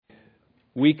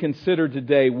we consider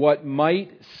today what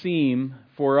might seem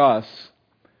for us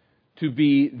to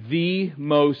be the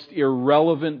most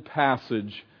irrelevant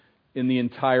passage in the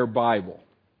entire Bible.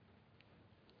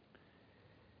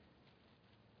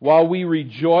 While we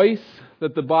rejoice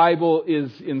that the Bible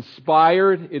is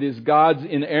inspired, it is God's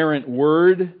inerrant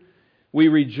Word, we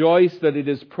rejoice that it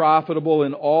is profitable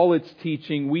in all its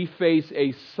teaching, we face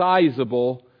a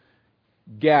sizable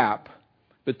gap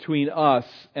between us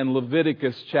and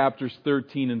Leviticus chapters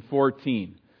 13 and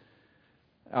 14.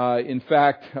 In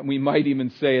fact, we might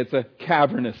even say it's a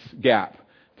cavernous gap,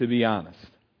 to be honest.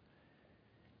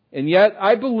 And yet,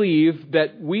 I believe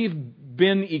that we've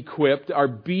been equipped, are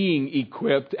being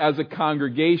equipped as a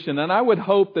congregation. And I would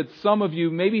hope that some of you,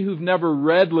 maybe who've never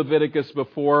read Leviticus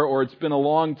before, or it's been a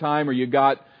long time, or you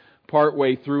got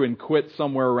partway through and quit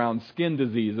somewhere around skin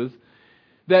diseases,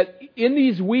 that in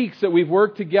these weeks that we've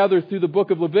worked together through the book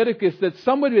of Leviticus, that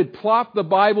somebody would plop the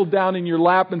Bible down in your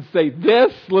lap and say,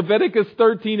 this, Leviticus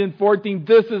 13 and 14,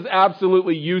 this is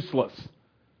absolutely useless.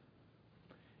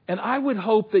 And I would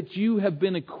hope that you have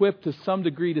been equipped to some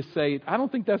degree to say, I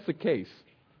don't think that's the case.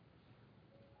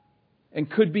 And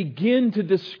could begin to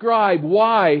describe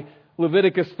why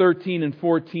Leviticus 13 and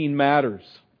 14 matters.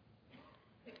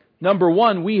 Number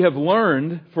one, we have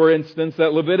learned, for instance,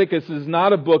 that Leviticus is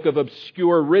not a book of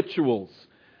obscure rituals,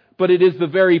 but it is the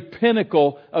very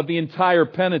pinnacle of the entire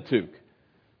Pentateuch.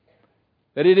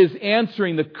 That it is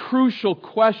answering the crucial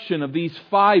question of these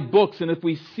 5 books, and if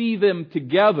we see them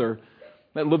together,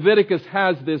 that Leviticus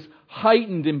has this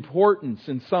heightened importance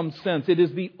in some sense. It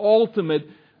is the ultimate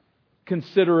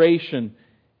consideration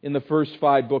in the first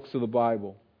 5 books of the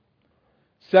Bible.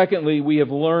 Secondly, we have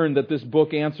learned that this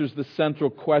book answers the central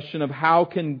question of how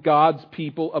can God's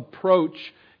people approach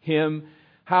Him?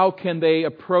 How can they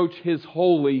approach His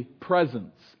holy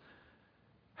presence?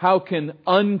 How can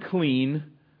unclean,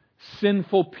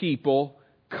 sinful people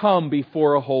come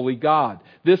before a holy God?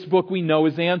 This book we know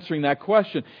is answering that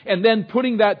question. And then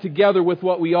putting that together with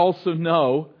what we also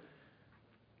know,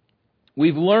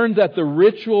 we've learned that the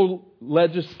ritual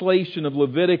legislation of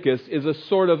Leviticus is a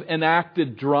sort of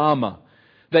enacted drama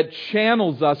that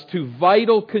channels us to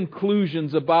vital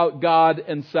conclusions about God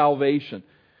and salvation.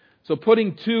 So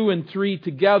putting 2 and 3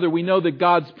 together, we know that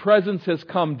God's presence has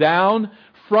come down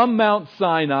from Mount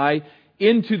Sinai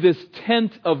into this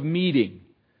tent of meeting.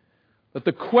 But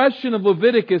the question of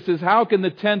Leviticus is, how can the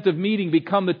tent of meeting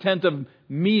become the tent of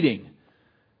meeting?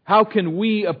 How can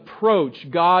we approach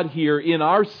God here in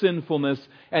our sinfulness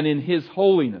and in His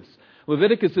holiness?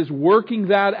 Leviticus is working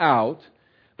that out,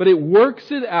 but it works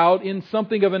it out in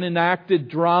something of an enacted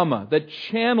drama that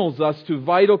channels us to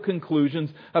vital conclusions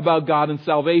about God and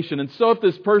salvation. And so if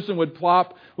this person would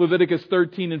plop Leviticus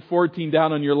 13 and 14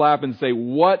 down on your lap and say,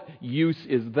 what use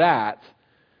is that?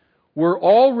 We're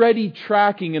already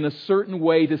tracking in a certain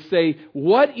way to say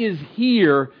what is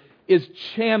here is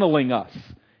channeling us.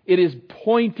 It is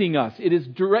pointing us.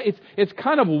 It's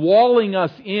kind of walling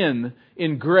us in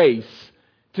grace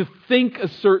to think a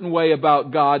certain way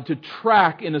about God, to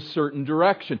track in a certain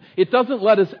direction. It doesn't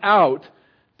let us out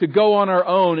to go on our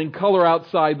own and color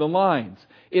outside the lines.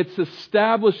 It's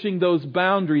establishing those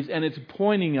boundaries, and it's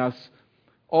pointing us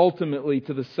ultimately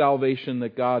to the salvation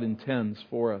that God intends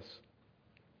for us.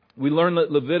 We learn that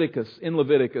in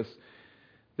Leviticus,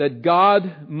 that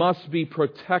God must be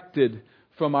protected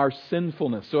from our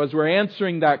sinfulness. So as we're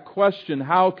answering that question,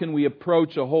 how can we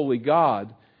approach a holy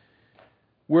God?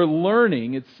 We're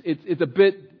learning, it's a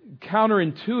bit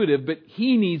counterintuitive, but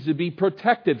He needs to be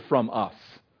protected from us.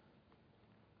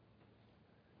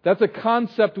 That's a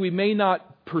concept we may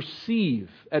not perceive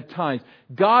at times.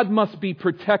 God must be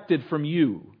protected from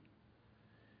you.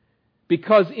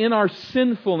 Because in our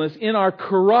sinfulness, in our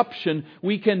corruption,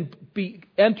 we can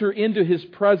enter into His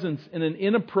presence in an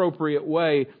inappropriate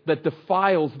way that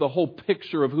defiles the whole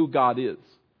picture of who God is.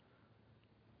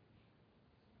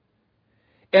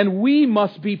 And we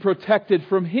must be protected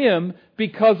from Him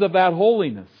because of that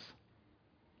holiness.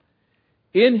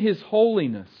 In His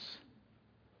holiness,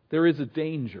 there is a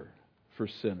danger for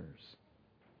sinners.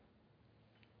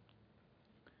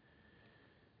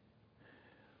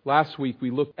 Last week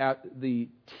we looked at the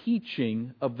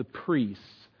teaching of the priests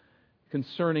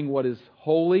concerning what is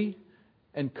holy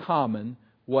and common,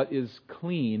 what is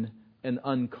clean and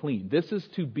unclean. This is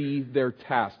to be their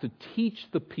task, to teach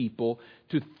the people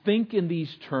to think in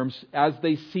these terms as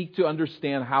they seek to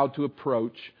understand how to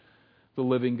approach the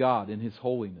living God in His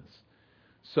holiness.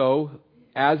 So,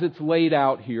 as it's laid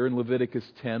out here in Leviticus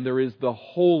 10, there is the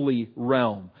holy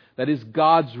realm. That is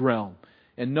God's realm.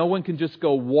 And no one can just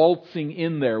go waltzing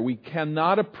in there. We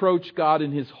cannot approach God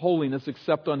in His holiness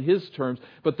except on His terms.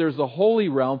 But there's the holy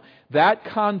realm. That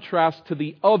contrasts to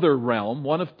the other realm,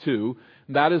 one of two.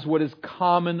 That is what is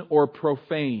common or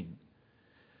profane.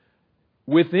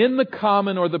 Within the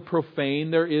common or the profane,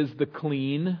 there is the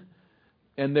clean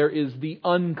and there is the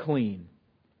unclean.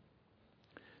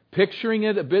 Picturing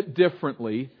it a bit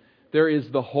differently, there is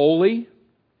the holy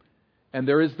and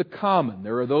there is the common.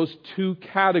 There are those two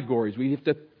categories. We have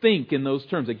to think in those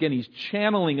terms. Again, He's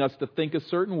channeling us to think a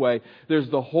certain way. There's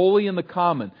the holy and the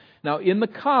common. Now, in the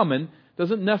common,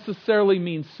 doesn't necessarily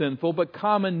mean sinful, but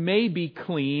common may be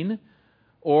clean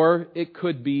or it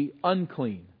could be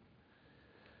unclean.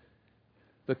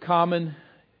 The common,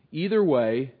 either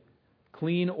way,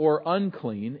 clean or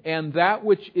unclean, and that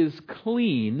which is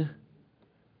clean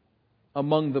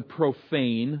among the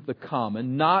profane, the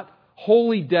common, not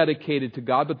wholly dedicated to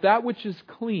God, but that which is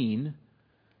clean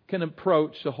can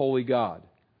approach the holy God.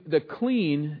 The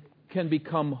clean can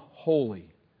become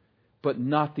holy, but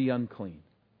not the unclean.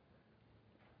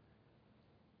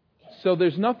 So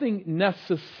there's nothing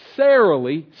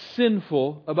necessarily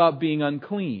sinful about being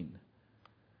unclean.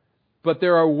 But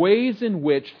there are ways in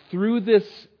which, through this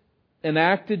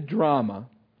enacted drama,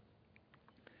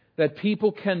 that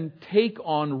people can take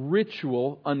on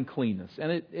ritual uncleanness.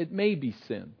 And it may be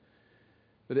sin.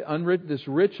 But this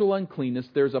ritual uncleanness,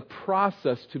 there's a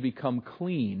process to become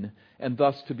clean and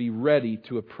thus to be ready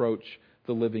to approach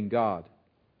the living God.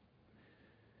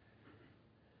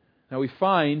 Now we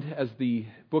find, as the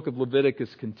book of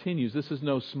Leviticus continues, this is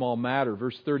no small matter.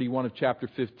 Verse 31 of chapter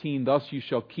 15, "Thus you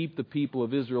shall keep the people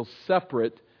of Israel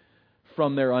separate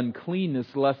from their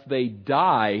uncleanness, lest they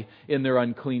die in their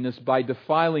uncleanness by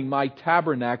defiling my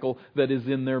tabernacle that is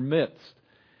in their midst."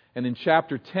 And in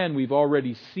chapter 10, we've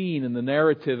already seen in the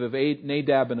narrative of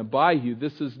Nadab and Abihu,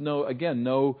 this is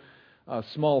no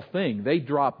small thing. They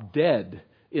drop dead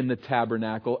in the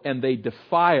tabernacle and they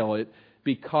defile it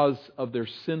because of their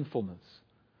sinfulness.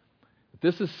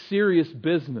 This is serious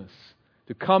business.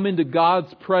 To come into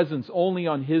God's presence only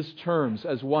on His terms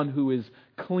as one who is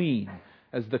clean,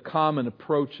 as the common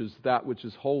approaches that which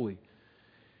is holy.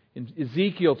 In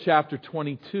Ezekiel chapter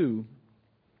 22,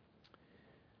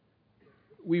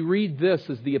 we read this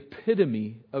as the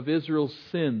epitome of Israel's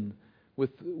sin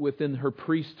within her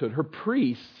priesthood. Her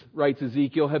priests, writes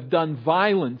Ezekiel, have done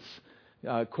violence,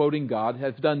 quoting God,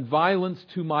 have done violence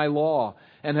to my law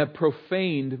and have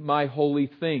profaned my holy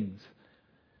things.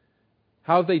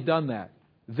 How have they done that?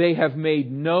 They have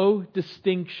made no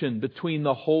distinction between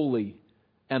the holy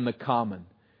and the common.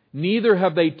 Neither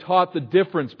have they taught the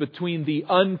difference between the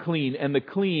unclean and the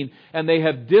clean, and they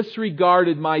have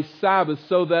disregarded my Sabbath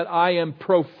so that I am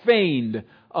profaned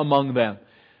among them.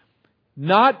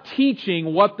 Not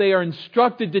teaching what they are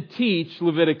instructed to teach,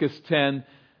 Leviticus 10,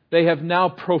 they have now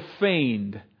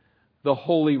profaned the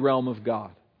holy realm of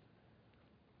God.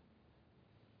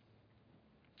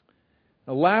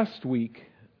 Now, last week,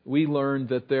 we learned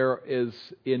that there is,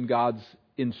 in God's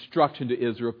instruction to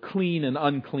Israel, clean and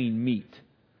unclean meat.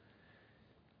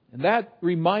 And that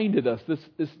reminded us,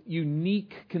 this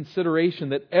unique consideration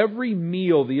that every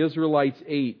meal the Israelites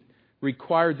ate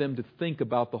required them to think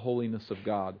about the holiness of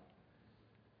God.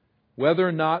 Whether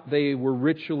or not they were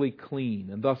ritually clean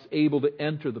and thus able to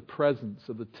enter the presence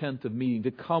of the tent of meeting,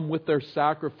 to come with their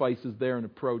sacrifices there and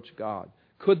approach God.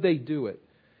 Could they do it?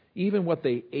 Even what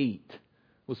they ate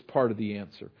was part of the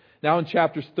answer. Now in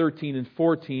chapters 13 and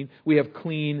 14, we have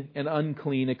clean and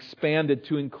unclean expanded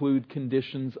to include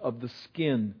conditions of the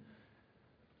skin.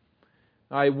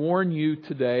 I warn you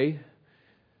today,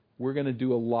 we're going to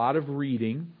do a lot of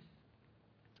reading,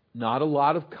 not a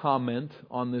lot of comment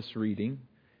on this reading.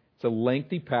 It's a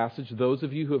lengthy passage. Those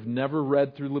of you who have never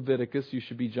read through Leviticus, you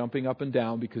should be jumping up and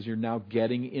down because you're now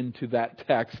getting into that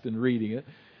text and reading it.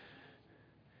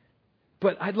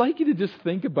 But I'd like you to just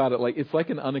think about it like it's like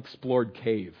an unexplored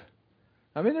cave.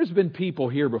 I mean, there's been people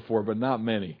here before, but not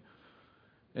many.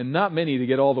 And not many to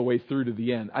get all the way through to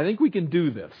the end. I think we can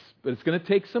do this, but it's going to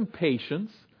take some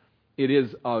patience. It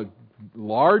is a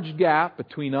large gap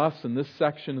between us and this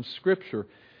section of Scripture.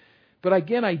 But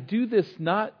again, I do this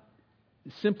not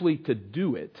simply to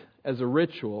do it as a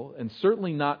ritual, and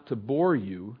certainly not to bore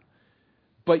you,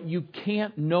 but you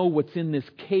can't know what's in this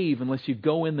cave unless you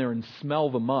go in there and smell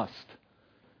the must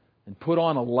and put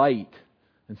on a light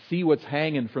and see what's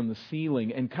hanging from the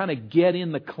ceiling and kind of get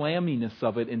in the clamminess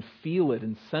of it and feel it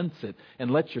and sense it and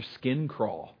let your skin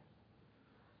crawl.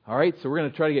 All right, so we're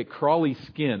going to try to get crawly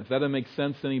skin. If that doesn't make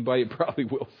sense to anybody, it probably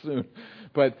will soon.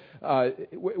 But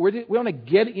we want to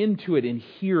get into it and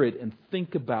hear it and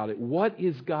think about it. What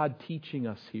is God teaching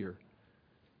us here?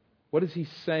 What is He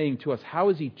saying to us? How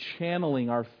is He channeling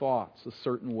our thoughts a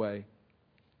certain way?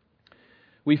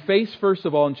 We face, first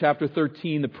of all, in chapter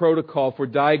 13, the protocol for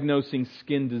diagnosing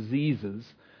skin diseases.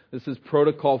 This is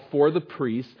protocol for the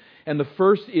priest. And the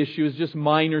first issue is just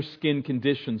minor skin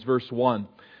conditions, verse 1.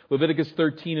 Leviticus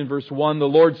 13 and verse 1, the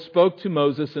Lord spoke to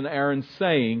Moses and Aaron,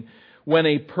 saying, when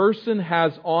a person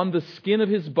has on the skin of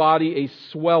his body a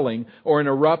swelling or an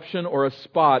eruption or a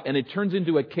spot, and it turns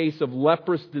into a case of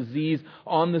leprous disease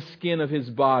on the skin of his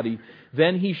body,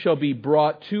 then he shall be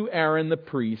brought to Aaron the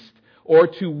priest, or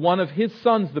to one of his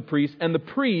sons the priest, and the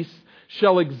priest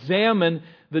shall examine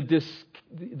the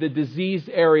diseased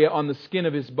area on the skin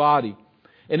of his body.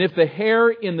 And if the hair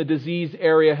in the diseased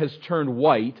area has turned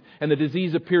white, and the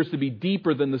disease appears to be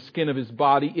deeper than the skin of his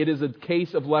body, it is a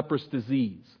case of leprous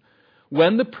disease.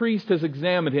 When the priest has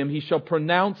examined him, he shall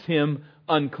pronounce him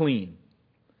unclean.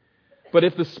 But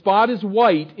if the spot is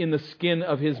white in the skin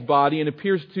of his body and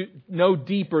appears to no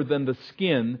deeper than the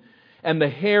skin, and the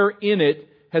hair in it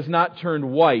has not turned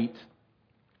white,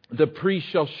 the priest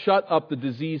shall shut up the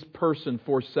diseased person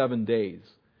for 7 days.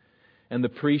 And the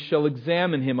priest shall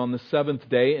examine him on the 7th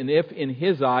day, and if in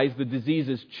his eyes the disease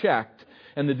is checked,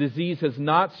 and the disease has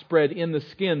not spread in the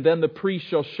skin, then the priest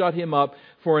shall shut him up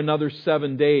for another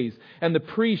 7 days. And the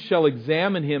priest shall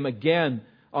examine him again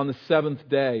on the 7th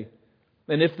day.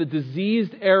 And if the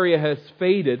diseased area has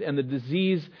faded, and the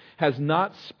disease has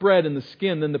not spread in the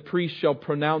skin, then the priest shall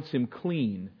pronounce him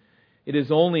clean. It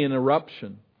is only an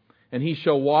eruption. And he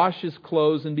shall wash his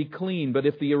clothes and be clean. But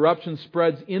if the eruption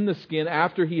spreads in the skin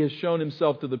after he has shown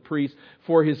himself to the priest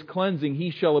for his cleansing,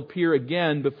 he shall appear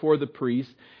again before the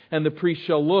priest. And the priest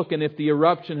shall look, and if the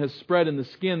eruption has spread in the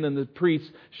skin, then the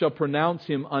priest shall pronounce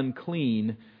him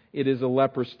unclean. It is a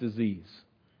leprous disease.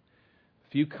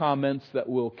 A few comments that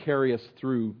will carry us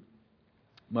through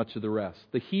much of the rest.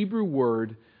 The Hebrew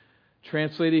word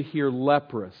translated here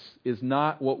leprous is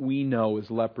not what we know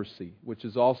as leprosy, which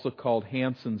is also called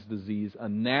Hansen's disease, a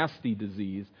nasty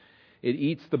disease. It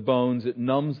eats the bones, it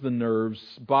numbs the nerves,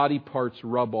 body parts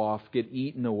rub off, get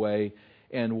eaten away,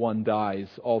 and one dies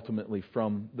ultimately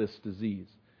from this disease.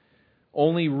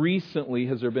 Only recently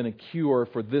has there been a cure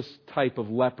for this type of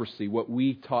leprosy, what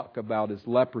we talk about as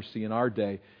leprosy in our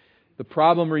day. The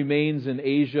problem remains in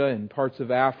Asia and parts of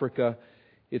Africa.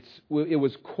 It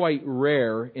was quite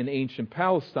rare in ancient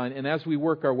Palestine, and as we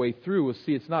work our way through, we'll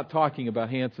see it's not talking about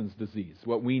Hansen's disease,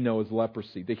 what we know as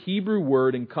leprosy. The Hebrew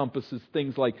word encompasses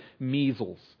things like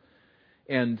measles,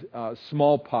 and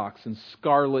smallpox, and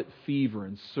scarlet fever,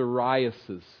 and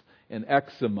psoriasis, and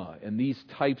eczema, and these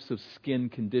types of skin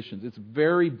conditions. It's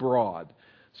very broad.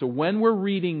 So when we're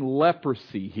reading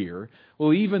leprosy here,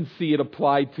 we'll even see it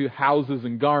applied to houses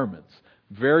and garments.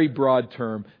 Very broad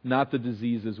term, not the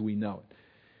disease as we know it.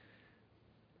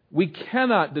 We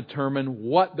cannot determine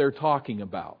what they're talking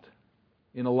about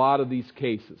in a lot of these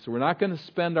cases. So we're not going to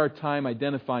spend our time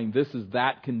identifying this is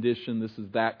that condition, this is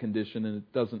that condition, and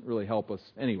it doesn't really help us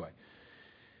anyway.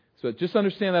 So just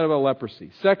understand that about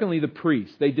leprosy. Secondly, the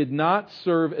priests. They did not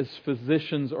serve as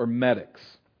physicians or medics.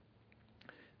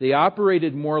 They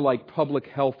operated more like public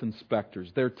health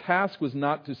inspectors. Their task was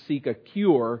not to seek a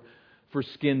cure for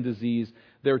skin disease.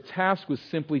 Their task was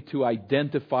simply to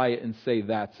identify it and say,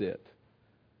 that's it.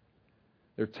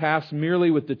 They're tasked merely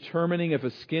with determining if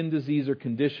a skin disease or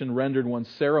condition rendered one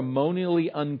ceremonially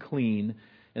unclean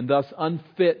and thus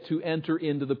unfit to enter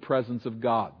into the presence of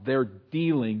God. They're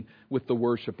dealing with the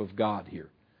worship of God here.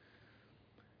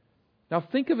 Now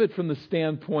think of it from the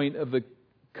standpoint of the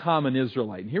common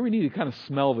Israelite. And here we need to kind of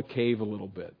smell the cave a little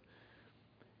bit.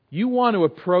 You want to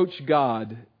approach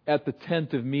God at the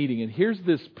tent of meeting, and here's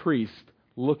this priest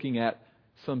looking at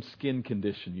some skin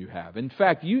condition you have. In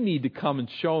fact, you need to come and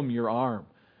show him your arm,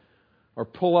 or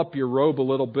pull up your robe a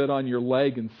little bit on your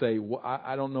leg and say, well,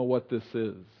 I don't know what this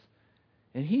is.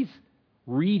 And he's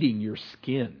reading your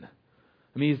skin.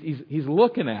 I mean, he's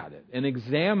looking at it and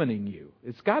examining you.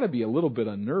 It's got to be a little bit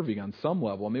unnerving on some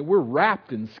level. I mean, we're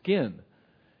wrapped in skin.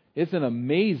 It's an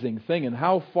amazing thing, and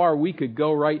how far we could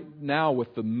go right now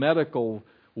with the medical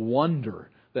wonder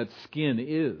that skin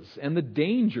is, and the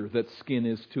danger that skin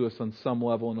is to us on some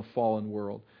level in a fallen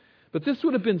world. But this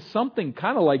would have been something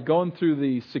kind of like going through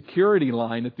the security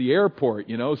line at the airport,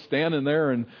 standing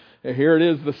there, and here it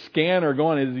is, the scanner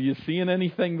going, are you seeing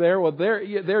anything there? Well, there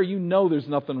you know there's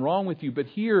nothing wrong with you. But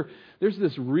here, there's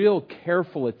this real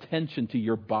careful attention to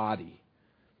your body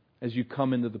as you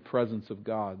come into the presence of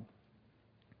God.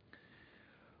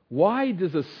 Why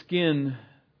does a skin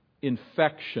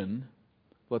infection,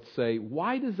 let's say,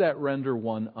 why does that render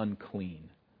one unclean?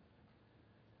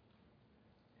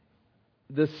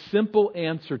 The simple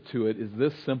answer to it is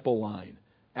this simple line: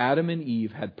 Adam and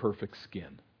Eve had perfect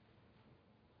skin.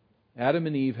 Adam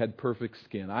and Eve had perfect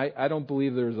skin. I don't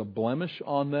believe there's a blemish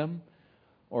on them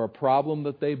or a problem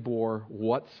that they bore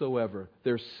whatsoever.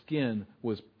 Their skin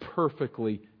was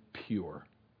perfectly pure.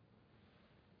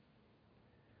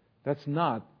 That's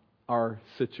not our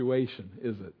situation,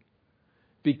 is it?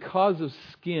 Because of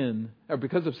sin,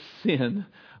 because of sin,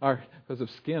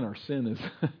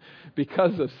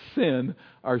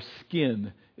 our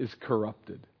skin is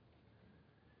corrupted.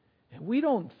 And we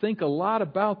don't think a lot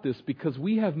about this because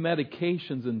we have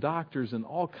medications and doctors and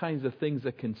all kinds of things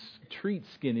that can treat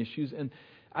skin issues. And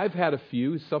I've had a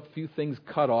few things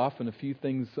cut off and a few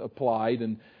things applied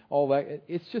and all that.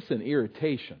 It's just an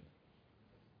irritation.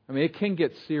 I mean, it can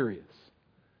get serious.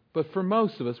 But for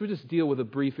most of us, we just deal with a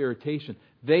brief irritation.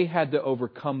 They had to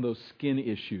overcome those skin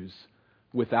issues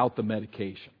without the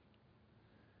medication.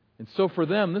 And so for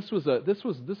them, this was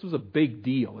a big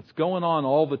deal. It's going on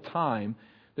all the time.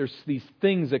 There's these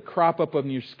things that crop up on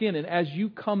your skin, and as you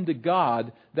come to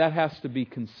God, that has to be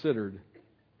considered.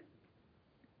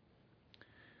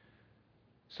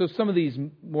 So some of these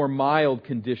more mild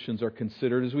conditions are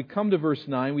considered. As we come to verse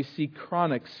 9, we see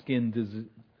chronic skin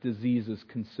diseases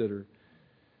considered.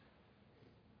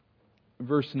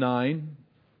 Verse 9,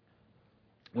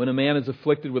 when a man is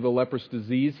afflicted with a leprous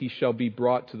disease, he shall be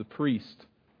brought to the priest.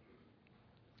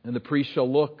 And the priest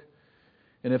shall look,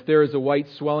 and if there is a white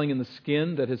swelling in the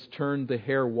skin that has turned the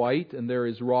hair white, and there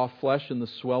is raw flesh in the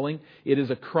swelling, it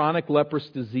is a chronic leprous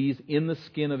disease in the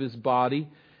skin of his body,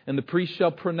 and the priest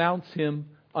shall pronounce him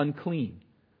unclean.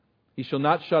 He shall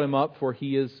not shut him up, for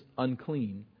he is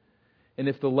unclean. And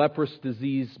if the leprous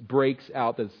disease breaks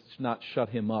out, that's not shut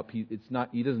him up. He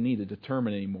doesn't need to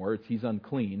determine anymore. He's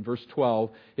unclean. Verse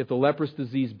 12, if the leprous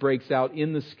disease breaks out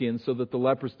in the skin so that the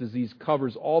leprous disease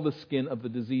covers all the skin of the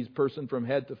diseased person from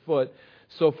head to foot,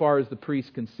 so far as the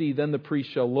priest can see, then the priest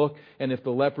shall look, and if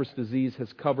the leprous disease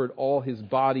has covered all his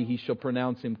body, he shall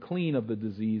pronounce him clean of the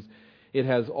disease. It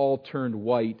has all turned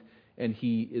white, and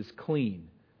he is clean.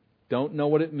 Don't know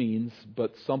what it means,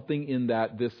 but something in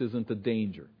that this isn't a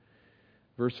danger.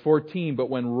 Verse 14, but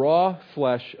when raw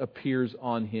flesh appears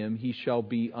on him, he shall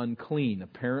be unclean,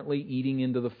 apparently eating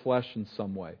into the flesh in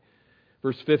some way.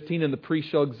 Verse 15, and the priest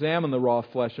shall examine the raw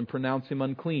flesh and pronounce him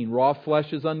unclean. Raw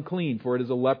flesh is unclean, for it is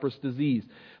a leprous disease.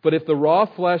 But if the raw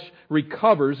flesh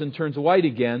recovers and turns white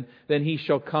again, then he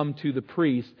shall come to the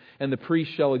priest, and the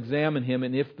priest shall examine him,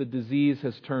 and if the disease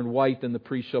has turned white, then the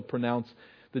priest shall pronounce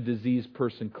the diseased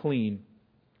person clean.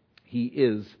 He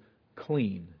is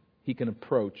clean. He can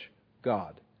approach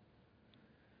God.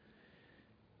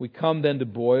 We come then to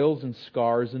boils and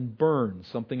scars and burns,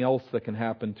 something else that can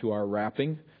happen to our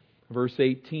wrapping. Verse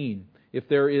 18, if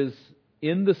there is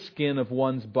in the skin of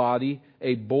one's body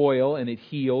a boil and it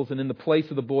heals, and in the place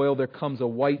of the boil there comes a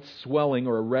white swelling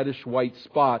or a reddish white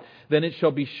spot, then it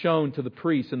shall be shown to the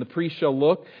priest. And the priest shall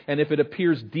look, and if it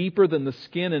appears deeper than the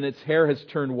skin and its hair has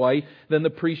turned white, then the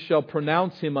priest shall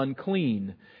pronounce him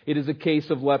unclean. It is a case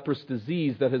of leprous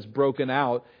disease that has broken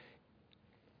out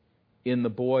in the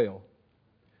boil.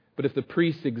 But if the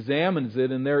priest examines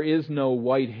it and there is no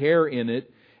white hair in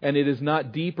it, and it is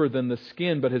not deeper than the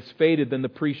skin, but has faded, then the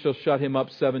priest shall shut him up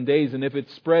 7 days. And if it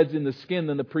spreads in the skin,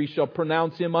 then the priest shall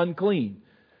pronounce him unclean.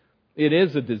 It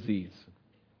is a disease.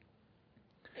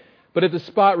 But if the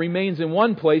spot remains in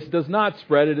one place, does not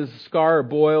spread, it is a scar or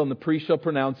boil, and the priest shall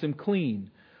pronounce him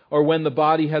clean. Or when the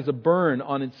body has a burn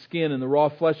on its skin, and the raw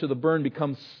flesh of the burn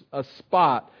becomes a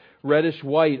spot, reddish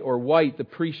white or white, the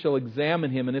priest shall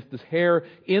examine him, and if the hair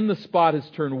in the spot has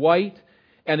turned white,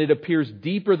 and it appears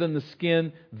deeper than the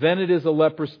skin, then it is a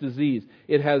leprous disease.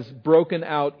 It has broken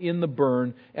out in the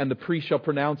burn, and the priest shall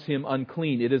pronounce him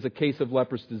unclean. It is a case of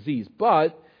leprous disease.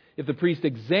 But if the priest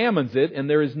examines it, and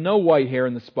there is no white hair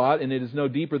in the spot, and it is no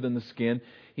deeper than the skin,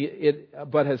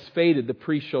 but has faded, the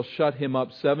priest shall shut him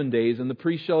up 7 days, and the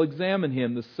priest shall examine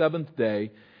him the 7th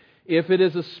day. If it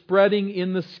is a spreading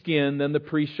in the skin, then the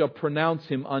priest shall pronounce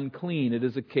him unclean. It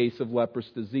is a case of leprous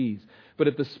disease. But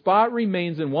if the spot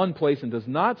remains in one place and does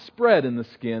not spread in the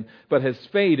skin, but has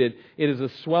faded, it is a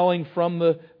swelling from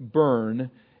the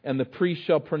burn, and the priest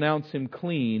shall pronounce him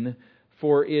clean,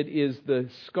 for it is the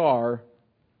scar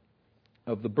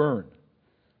of the burn.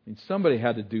 I mean, somebody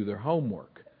had to do their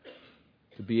homework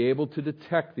to be able to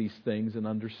detect these things and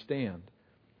understand.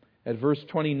 At verse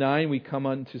 29, we come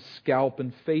on to scalp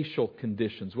and facial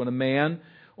conditions. When a man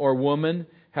or woman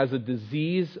has a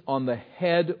disease on the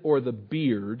head or the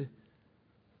beard,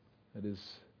 that is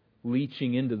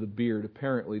leaching into the beard,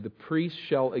 apparently, the priest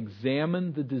shall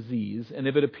examine the disease, and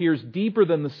if it appears deeper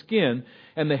than the skin,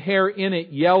 and the hair in it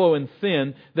yellow and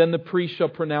thin, then the priest shall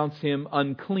pronounce him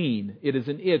unclean. It is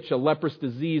an itch, a leprous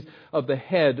disease of the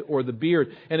head or the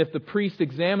beard. And if the priest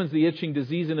examines the itching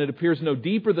disease, and it appears no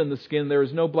deeper than the skin, there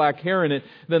is no black hair in it,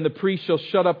 then the priest shall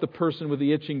shut up the person with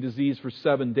the itching disease for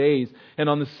 7 days. And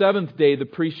on the 7th day the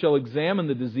priest shall examine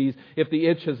the disease. If the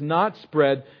itch has not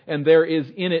spread, and there is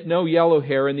in it no yellow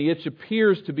hair, and the itch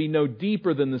appears to be no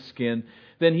deeper than the skin,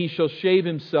 then he shall shave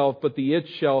himself, but the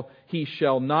itch he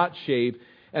shall not shave.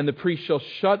 And the priest shall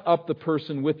shut up the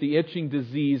person with the itching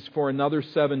disease for another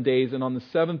 7 days. And on the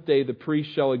 7th day the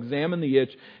priest shall examine the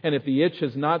itch. And if the itch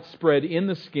has not spread in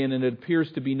the skin, and it appears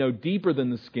to be no deeper than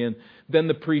the skin, then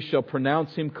the priest shall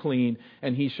pronounce him clean,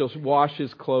 and he shall wash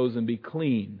his clothes and be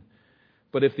clean.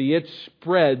 But if the itch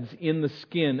spreads in the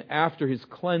skin after his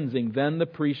cleansing, then the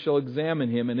priest shall examine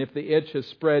him. And if the itch has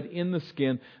spread in the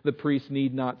skin, the priest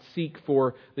need not seek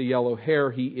for the yellow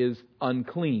hair. He is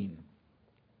unclean.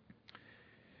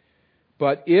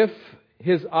 But if in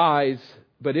his eyes,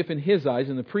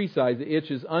 in the priest's eyes, the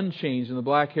itch is unchanged and the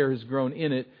black hair has grown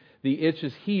in it, the itch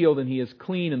is healed and he is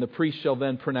clean, and the priest shall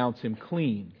then pronounce him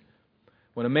clean.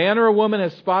 When a man or a woman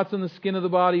has spots on the skin of the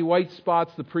body, white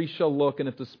spots, the priest shall look, and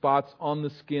if the spots on the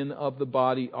skin of the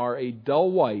body are a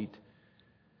dull white,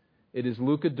 it is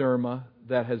leukoderma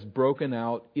that has broken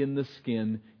out in the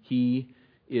skin. He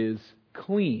is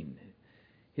clean.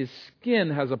 His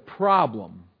skin has a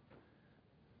problem,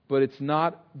 but it's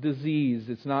not disease.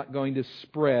 It's not going to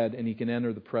spread, and he can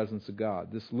enter the presence of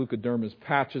God. This leukoderma is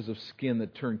patches of skin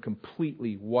that turn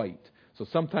completely white. So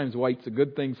sometimes white's a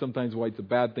good thing, sometimes white's a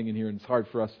bad thing in here, and it's hard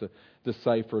for us to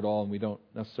decipher it all, and we don't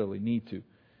necessarily need to.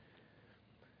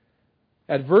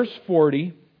 At verse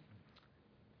 40,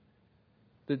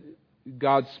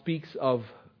 God speaks of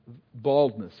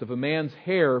baldness. If a man's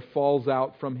hair falls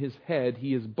out from his head,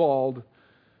 he is bald.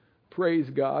 Praise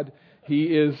God. He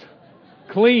is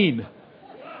clean.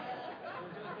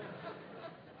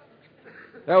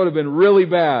 That would have been really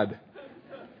bad.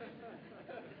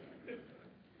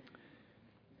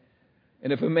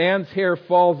 And if a man's hair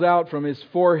falls out from his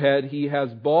forehead, he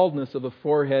has baldness of the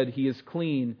forehead, he is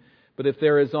clean. But if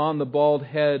there is on the bald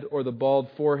head or the bald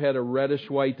forehead a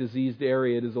reddish-white diseased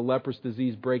area, it is a leprous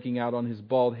disease breaking out on his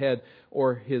bald head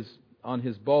or his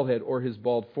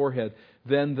bald forehead.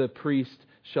 Then the priest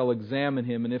shall examine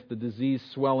him, and if the disease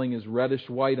swelling is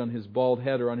reddish-white on his bald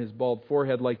head or on his bald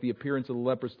forehead, like the appearance of the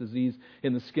leprous disease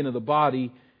in the skin of the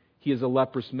body, he is a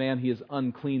leprous man, he is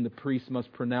unclean. The priest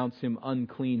must pronounce him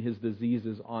unclean. His disease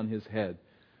is on his head.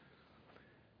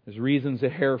 There's reasons the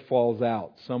hair falls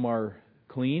out. Some are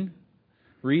clean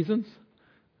reasons,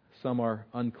 some are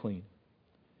unclean.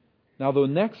 Now the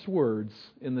next words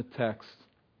in the text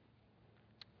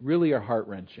really are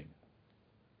heart-wrenching.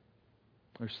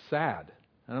 They're sad.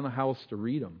 I don't know how else to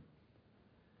read them.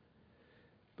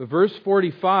 But verse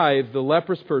 45, the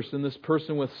leprous person, this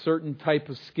person with certain type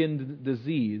of skin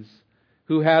disease,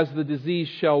 who has the disease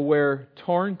shall wear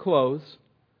torn clothes,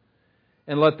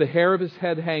 and let the hair of his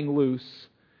head hang loose,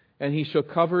 and he shall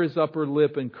cover his upper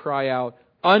lip and cry out,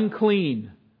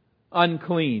 unclean,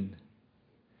 unclean.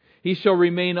 He shall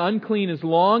remain unclean as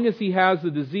long as he has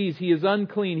the disease. He is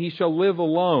unclean. He shall live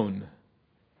alone.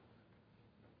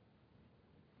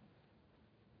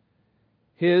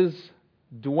 His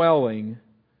dwelling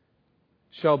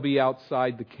shall be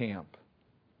outside the camp.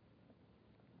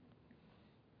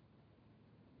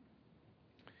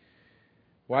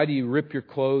 Why do you rip your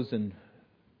clothes and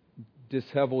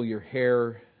dishevel your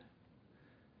hair,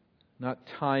 not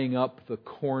tying up the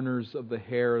corners of the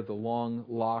hair, the long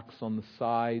locks on the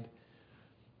side,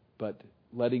 but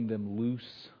letting them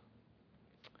loose?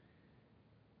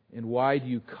 And why do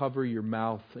you cover your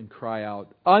mouth and cry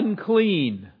out,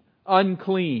 unclean,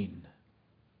 unclean?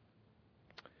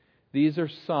 These are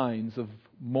signs of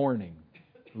mourning,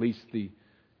 at least the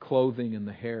clothing and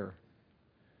the hair.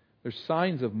 They're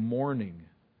signs of mourning.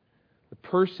 The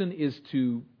person is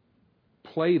to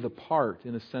play the part,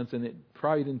 in a sense, and it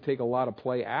probably didn't take a lot of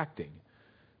play acting.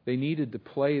 They needed to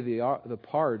play the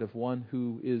part of one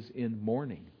who is in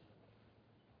mourning.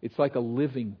 It's like a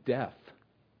living death.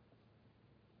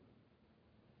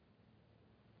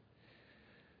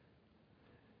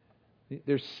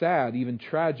 There's sad, even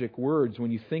tragic words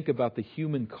when you think about the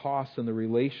human cost and the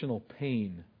relational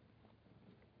pain.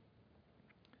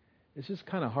 It's just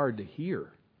kind of hard to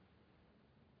hear.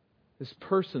 This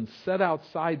person set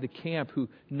outside the camp who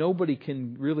nobody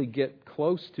can really get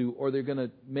close to, or they're going to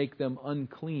make them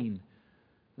unclean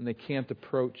and they can't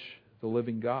approach the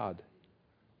living God.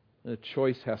 And a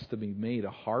choice has to be made,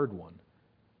 a hard one.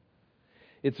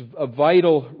 It's a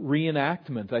vital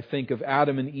reenactment, I think, of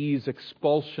Adam and Eve's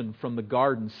expulsion from the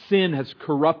garden. Sin has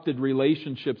corrupted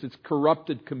relationships. It's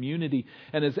corrupted community.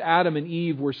 And as Adam and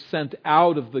Eve were sent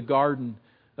out of the Garden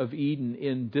of Eden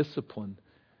in discipline,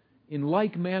 in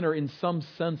like manner, in some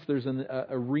sense, there's a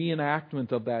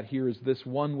reenactment of that here as this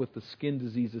one with the skin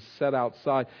disease is set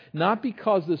outside. Not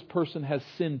because this person has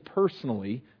sinned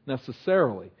personally,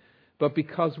 necessarily, but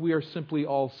because we are simply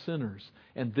all sinners.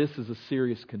 And this is a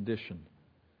serious condition.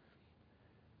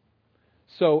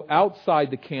 So outside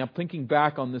the camp, thinking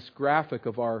back on this graphic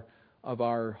of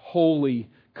our holy,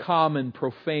 common,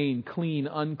 profane, clean,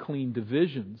 unclean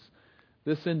divisions,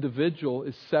 this individual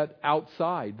is set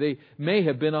outside. They may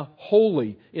have been a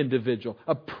holy individual,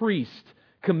 a priest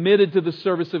committed to the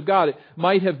service of God. It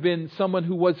might have been someone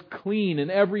who was clean in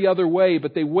every other way,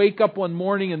 but they wake up one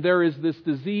morning and there is this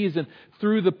disease, and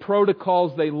through the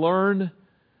protocols they learn,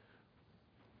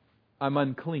 I'm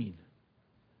unclean.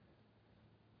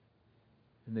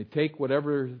 And they take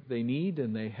whatever they need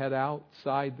and they head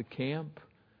outside the camp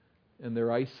and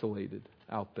they're isolated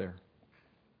out there.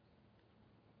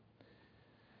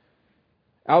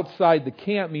 Outside the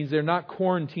camp means they're not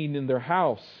quarantined in their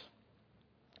house.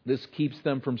 This keeps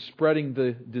them from spreading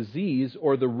the disease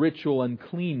or the ritual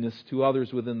uncleanness to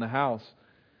others within the house.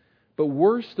 But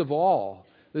worst of all,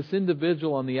 this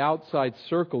individual on the outside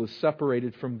circle is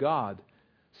separated from God.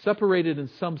 Separated in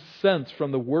some sense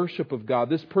from the worship of God.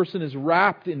 This person is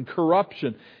wrapped in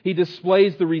corruption. He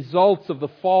displays the results of the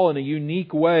fall in a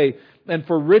unique way. And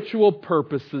for ritual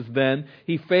purposes then,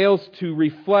 he fails to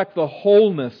reflect the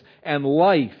wholeness and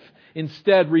life,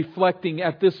 instead reflecting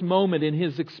at this moment in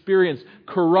his experience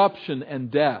corruption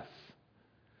and death.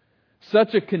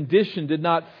 Such a condition did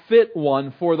not fit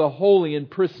one for the holy and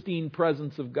pristine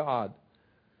presence of God.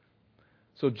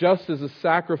 So just as a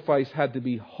sacrifice had to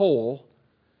be whole,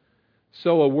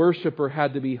 so a worshiper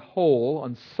had to be whole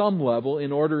on some level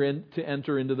in order to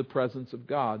enter into the presence of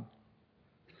God.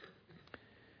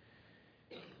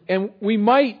 And we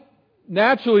might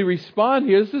naturally respond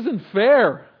here, this isn't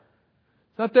fair.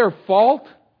 It's not their fault.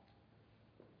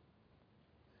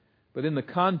 But in the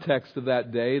context of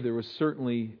that day, there was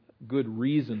certainly good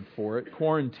reason for it.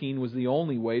 Quarantine was the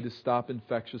only way to stop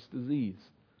infectious disease.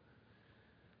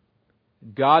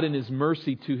 God in His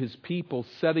mercy to His people,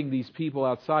 setting these people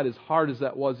outside, as hard as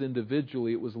that was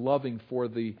individually, it was loving for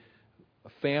the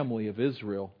family of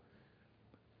Israel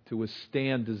to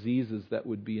withstand diseases that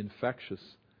would be infectious.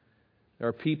 There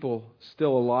are people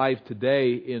still alive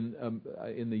today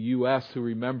in the U.S. who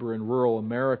remember in rural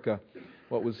America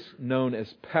what was known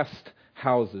as pest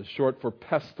houses, short for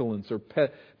pestilence or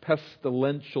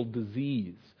pestilential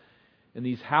disease. And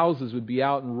these houses would be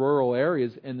out in rural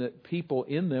areas, and the people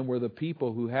in them were the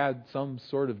people who had some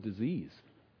sort of disease.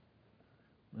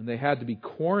 And they had to be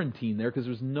quarantined there because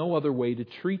there was no other way to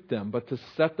treat them but to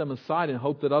set them aside and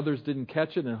hope that others didn't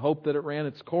catch it and hope that it ran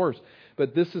its course.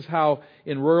 But this is how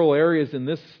in rural areas in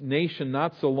this nation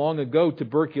not so long ago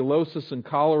tuberculosis and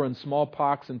cholera and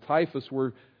smallpox and typhus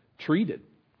were treated.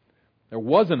 There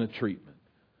wasn't a treatment.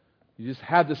 You just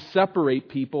had to separate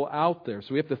people out there. So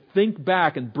we have to think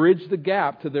back and bridge the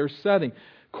gap to their setting.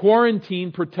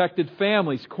 Quarantine protected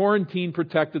families. Quarantine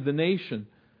protected the nation.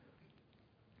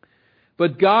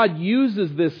 But God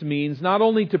uses this means not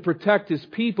only to protect His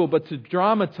people, but to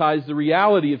dramatize the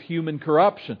reality of human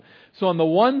corruption. So on the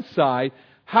one side,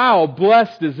 how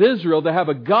blessed is Israel to have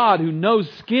a God who knows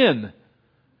skin.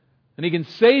 And He can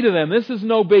say to them, this is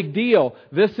no big deal.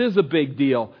 This is a big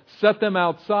deal. Set them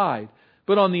outside.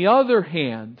 But on the other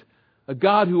hand, a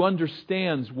God who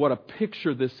understands what a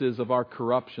picture this is of our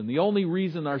corruption. The only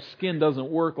reason our skin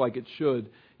doesn't work like it should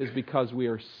is because we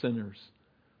are sinners.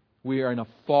 We are in a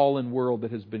fallen world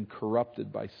that has been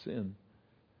corrupted by sin.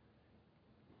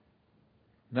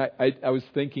 And I was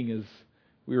thinking as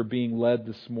we were being led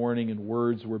this morning and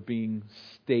words were being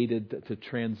stated to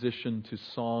transition to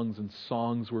songs and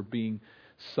songs were being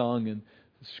sung and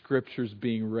scriptures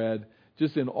being read.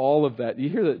 Just in all of that, you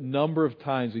hear that number of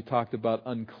times we talked about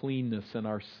uncleanness and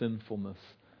our sinfulness.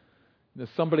 Now,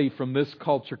 somebody from this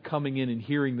culture coming in and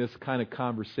hearing this kind of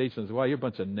conversation says, wow, you're a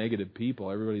bunch of negative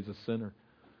people. Everybody's a sinner.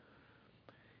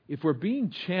 If we're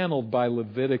being channeled by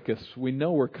Leviticus, we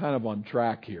know we're kind of on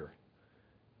track here.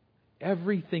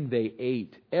 Everything they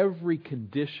ate, every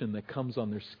condition that comes on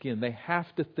their skin, they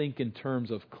have to think in terms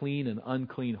of clean and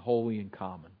unclean, holy and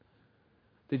common.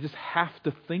 They just have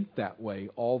to think that way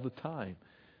all the time.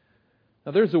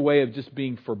 Now there's a way of just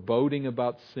being foreboding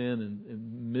about sin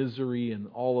and misery and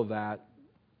all of that.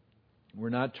 We're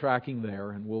not tracking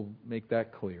there, and we'll make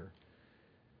that clear.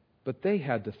 But they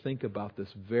had to think about this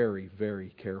very,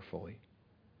 very carefully.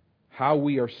 how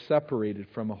we are separated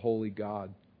from a holy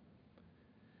God.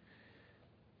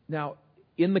 Now,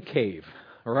 in the cave,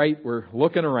 all right, we're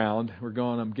looking around. We're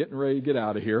going, I'm getting ready to get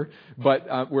out of here.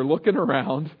 But we're looking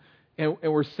around, and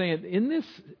we're saying, in this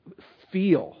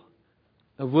feel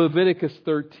of Leviticus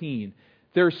 13,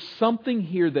 there's something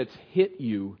here that's hit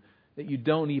you that you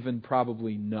don't even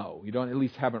probably know. You don't, at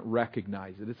least haven't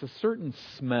recognized it. It's a certain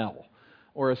smell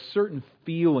or a certain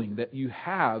feeling that you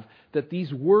have that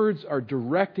these words are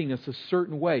directing us a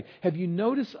certain way. Have you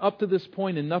noticed up to this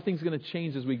point, and nothing's going to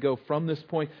change as we go from this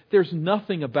point, there's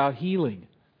nothing about healing.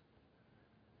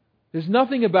 There's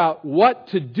nothing about what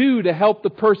to do to help the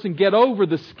person get over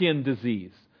the skin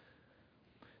disease.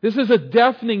 This is a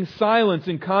deafening silence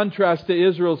in contrast to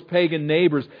Israel's pagan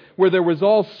neighbors, where there was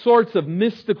all sorts of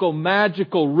mystical,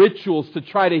 magical rituals to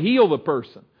try to heal the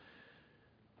person.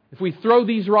 If we throw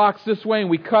these rocks this way and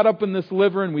we cut up in this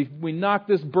liver and we knock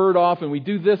this bird off and we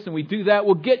do this and we do that,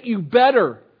 we'll get you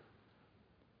better.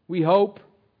 We hope.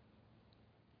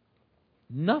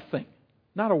 Nothing.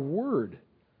 Not a word.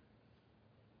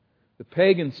 The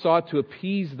pagans sought to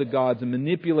appease the gods and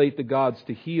manipulate the gods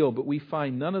to heal, but we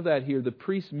find none of that here. The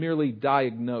priests merely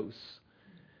diagnose.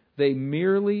 They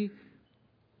merely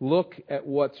look at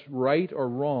what's right or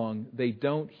wrong. They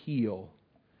don't heal.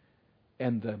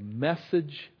 And the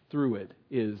message through it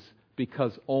is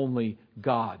because only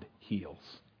God heals.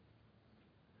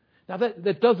 Now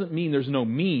that doesn't mean there's no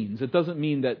means. It doesn't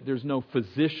mean that there's no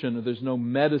physician or there's no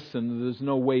medicine or there's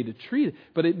no way to treat it.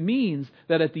 But it means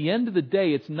that at the end of the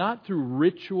day, it's not through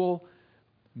ritual,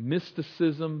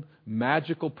 mysticism,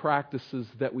 magical practices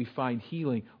that we find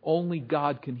healing. Only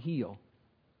God can heal.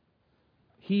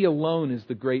 He alone is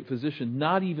the great physician,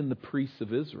 not even the priests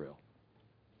of Israel.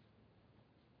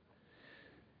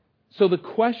 So the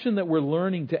question that we're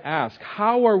learning to ask,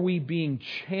 how are we being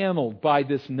channeled by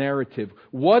this narrative?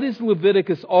 What is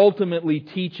Leviticus ultimately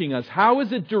teaching us? How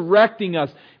is it directing us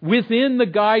within the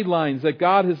guidelines that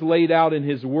God has laid out in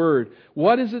His Word?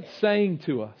 What is it saying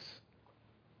to us?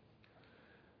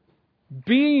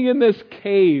 Being in this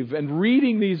cave and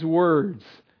reading these words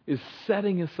is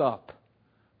setting us up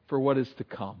for what is to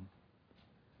come.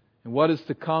 And what is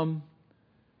to come?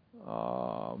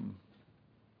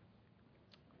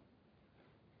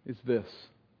 Is this.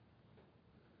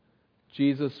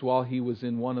 Jesus, while He was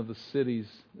in one of the cities,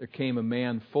 there came a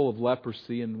man full of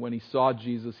leprosy, and when he saw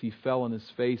Jesus, he fell on his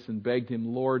face and begged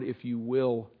Him, Lord, if you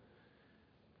will,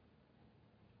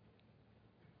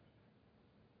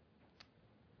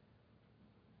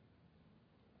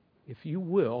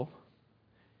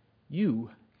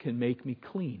 you can make me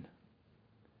clean.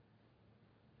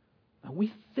 Now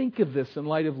we think of this in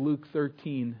light of Luke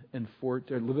 13 and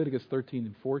 14, or Leviticus 13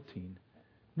 and 14.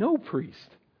 No priest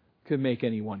could make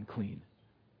anyone clean.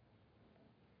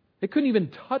 They couldn't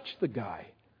even touch the guy,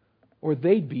 or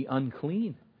they'd be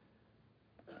unclean.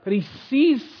 But he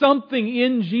sees something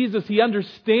in Jesus. He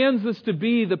understands this to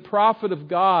be the prophet of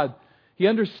God. He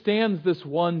understands this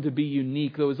one to be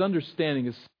unique, though his understanding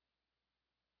is...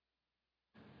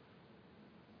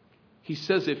 He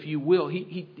says, if you will.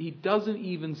 He doesn't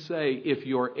even say, if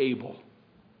you're able.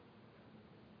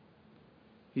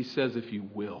 He says, if you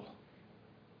will.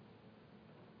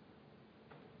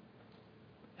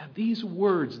 Now, these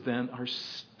words then are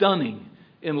stunning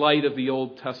in light of the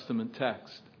Old Testament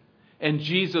text. And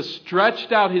Jesus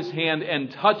stretched out His hand and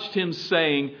touched him,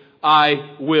 saying,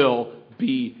 I will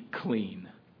be clean.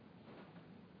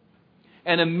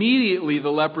 And immediately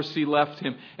the leprosy left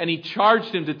him, and He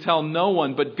charged him to tell no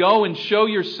one, but go and show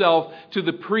yourself to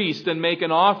the priest and make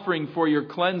an offering for your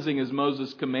cleansing as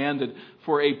Moses commanded,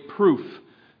 for a proof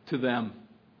to them.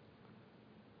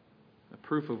 A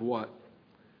proof of what?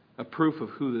 A proof of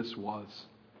who this was.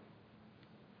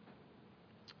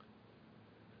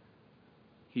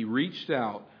 He reached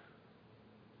out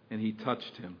and He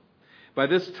touched him. By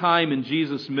this time in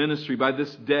Jesus' ministry, by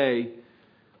this day,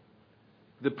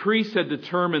 the priests had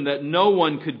determined that no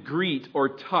one could greet or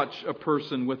touch a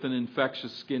person with an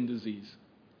infectious skin disease.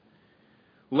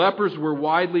 Lepers were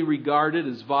widely regarded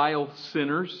as vile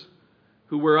sinners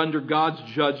who were under God's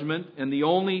judgment, and the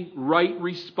only right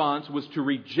response was to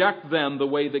reject them the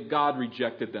way that God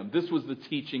rejected them. This was the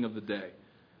teaching of the day,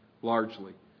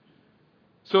 largely.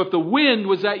 So if the wind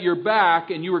was at your back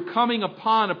and you were coming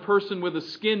upon a person with a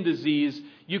skin disease,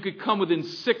 you could come within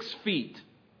 6 feet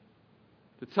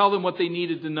to tell them what they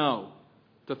needed to know,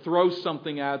 to throw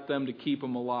something at them to keep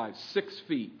them alive. 6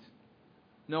 feet.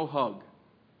 No hug.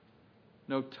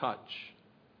 No touch.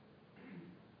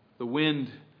 The wind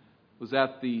was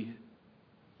at the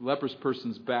leprous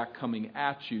person's back coming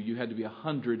at you. You had to be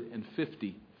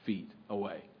 150 feet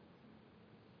away.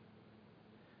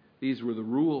 These were the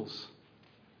rules.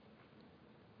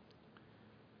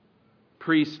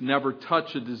 Priests never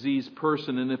touch a diseased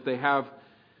person, and if they have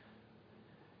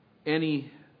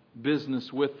any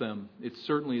business with them, it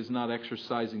certainly is not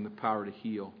exercising the power to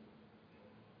heal.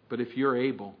 But if you're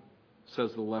able,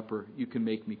 says the leper, you can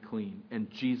make me clean. And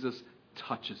Jesus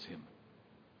touches him.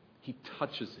 He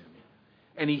touches him.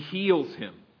 And he heals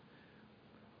him.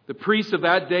 The priests of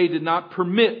that day did not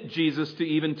permit Jesus to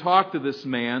even talk to this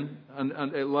man,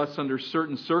 unless under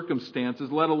certain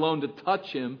circumstances, let alone to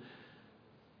touch him.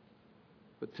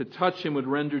 But to touch him would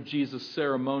render Jesus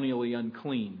ceremonially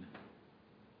unclean.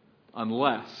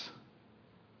 Unless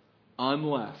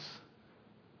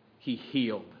he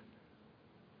healed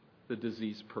the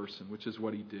diseased person, which is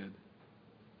what he did.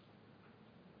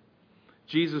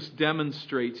 Jesus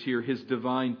demonstrates here his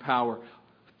divine power.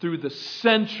 Through the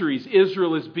centuries,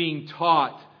 Israel is being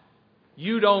taught,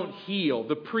 you don't heal.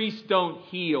 The priests don't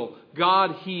heal.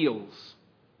 God heals.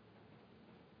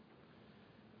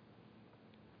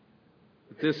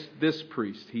 This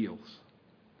priest heals.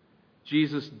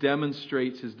 Jesus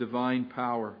demonstrates his divine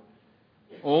power.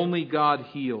 Only God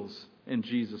heals, and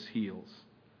Jesus heals.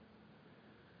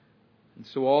 And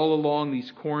so all along,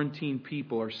 these quarantined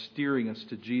people are steering us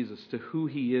to Jesus, to who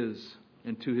he is,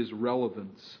 and to his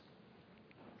relevance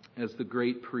as the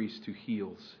great priest who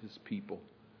heals his people.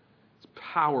 It's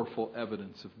powerful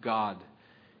evidence of God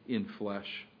in flesh.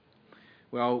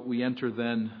 Well, we enter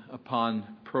then upon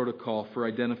protocol for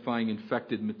identifying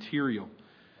infected material.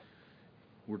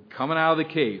 We're coming out of the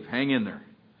cave. Hang in there.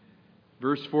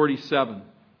 Verse 47.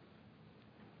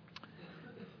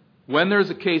 When there's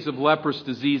a case of leprous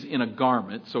disease in a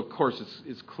garment, so of course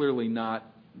it's clearly not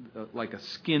like a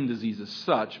skin disease as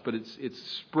such, but it's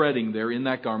spreading there in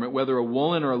that garment, whether a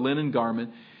woolen or a linen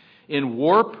garment, in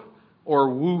warp or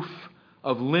woof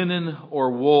of linen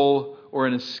or wool, or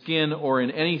in a skin, or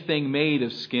in anything made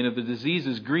of skin. If the disease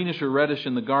is greenish or reddish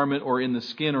in the garment, or in the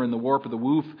skin, or in the warp of the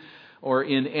woof, or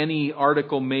in any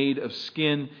article made of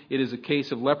skin, it is a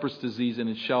case of leprous disease, and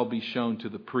it shall be shown to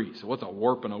the priest. So what's a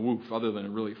warp and a woof, other than a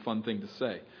really fun thing to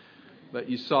say? But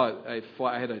you saw it.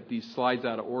 I had these slides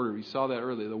out of order. We saw that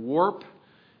earlier. The warp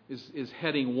is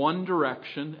heading one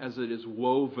direction as it is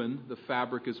woven, the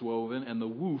fabric is woven, and the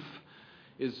woof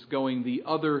is going the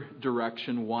other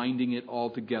direction, winding it all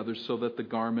together so that the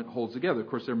garment holds together. Of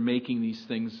course, they're making these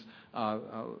things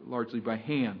largely by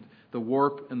hand, the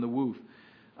warp and the woof.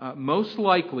 Most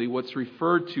likely what's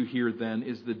referred to here then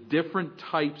is the different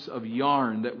types of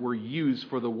yarn that were used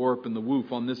for the warp and the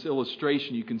woof. On this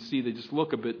illustration you can see they just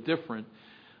look a bit different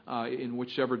in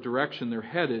whichever direction they're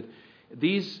headed.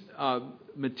 These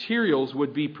materials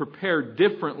would be prepared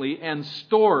differently and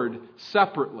stored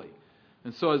separately.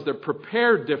 And so as they're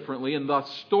prepared differently and thus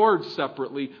stored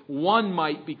separately, one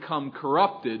might become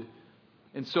corrupted.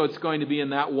 And so it's going to be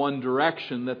in that one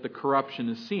direction that the corruption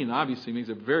is seen. Obviously, it makes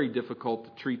it very difficult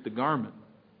to treat the garment.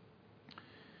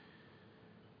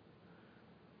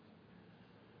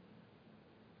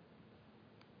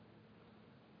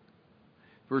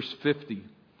 Verse 50.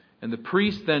 And the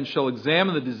priest then shall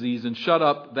examine the disease and shut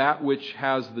up that which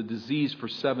has the disease for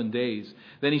 7 days.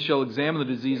 Then he shall examine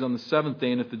the disease on the 7th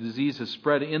day, and if the disease has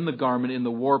spread in the garment, in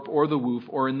the warp or the woof,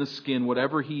 or in the skin,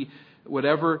 whatever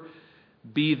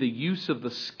be the use of the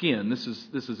skin, this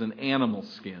is an animal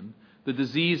skin, the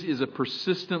disease is a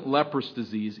persistent leprous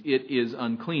disease, it is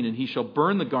unclean. And he shall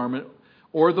burn the garment,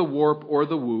 or the warp, or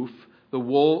the woof, the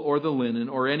wool or the linen,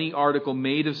 or any article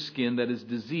made of skin that is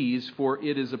diseased, for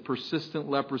it is a persistent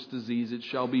leprous disease, it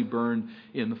shall be burned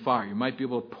in the fire. You might be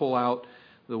able to pull out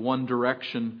the one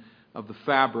direction of the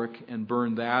fabric and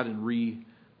burn that and retie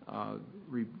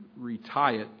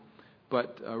it,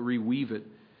 but reweave it.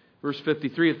 Verse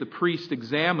 53, if the priest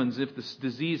examines if this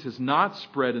disease has not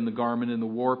spread in the garment, in the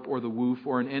warp or the woof,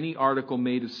 or in any article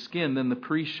made of skin, then the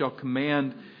priest shall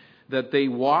command that they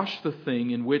wash the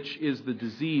thing in which is the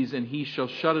disease, and he shall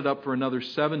shut it up for another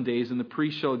 7 days, and the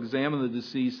priest shall examine the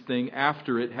diseased thing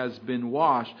after it has been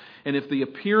washed. And if the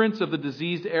appearance of the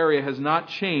diseased area has not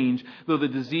changed, though the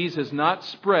disease has not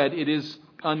spread, it is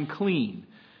unclean.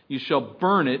 You shall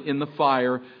burn it in the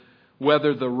fire,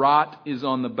 whether the rot is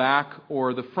on the back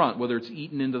or the front. Whether it's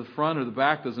eaten into the front or the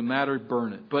back, doesn't matter,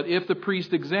 burn it. But if the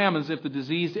priest examines if the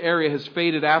diseased area has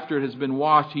faded after it has been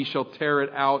washed, he shall tear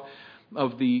it out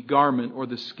of the garment or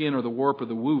the skin or the warp or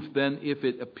the woof. Then if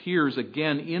it appears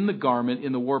again in the garment,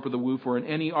 in the warp or the woof, or in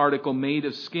any article made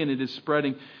of skin, it is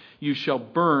spreading, you shall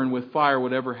burn with fire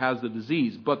whatever has the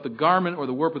disease. But the garment or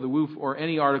the warp or the woof, or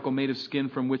any article made of skin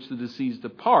from which the disease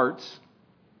departs,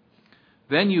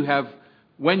 then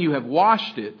when you have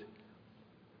washed it,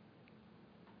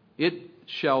 it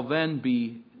shall then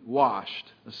be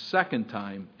washed a second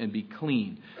time, and be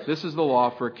clean. This is the law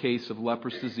for a case of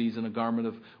leprous disease in a garment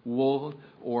of wool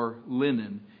or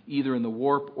linen, either in the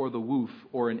warp or the woof,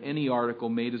 or in any article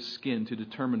made of skin, to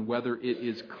determine whether it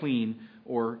is clean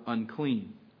or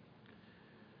unclean.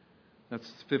 That's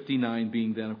 59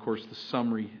 being then, of course, the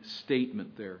summary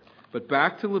statement there. But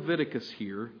back to Leviticus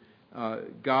here,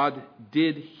 God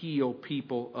did heal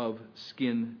people of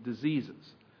skin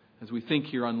diseases. As we think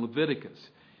here on Leviticus,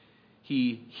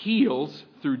 He heals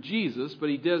through Jesus, but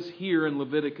He does here in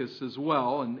Leviticus as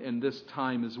well, and this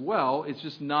time as well. It's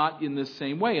just not in this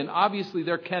same way. And obviously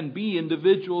there can be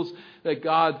individuals that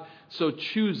God so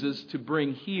chooses to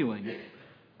bring healing.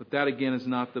 But that again is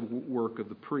not the work of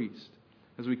the priest.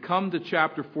 As we come to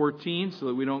chapter 14, so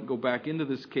that we don't go back into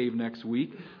this cave next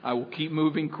week, I will keep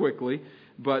moving quickly,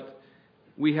 but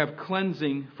we have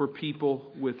cleansing for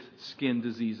people with skin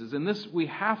diseases. And this we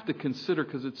have to consider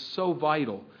because it's so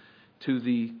vital to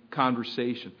the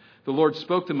conversation. The Lord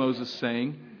spoke to Moses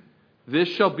saying, "This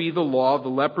shall be the law of the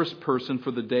leprous person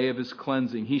for the day of his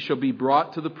cleansing. He shall be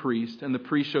brought to the priest, and the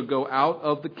priest shall go out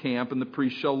of the camp, and the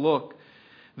priest shall look.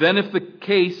 Then if the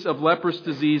case of leprous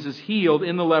disease is healed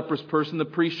in the leprous person, the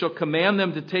priest shall command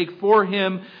them to take for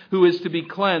him who is to be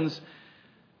cleansed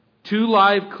 2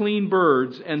 live clean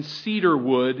birds and cedar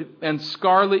wood and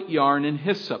scarlet yarn and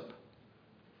hyssop.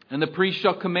 And the priest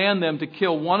shall command them to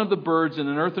kill one of the birds in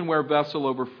an earthenware vessel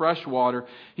over fresh water.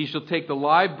 He shall take the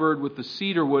live bird with the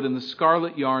cedar wood and the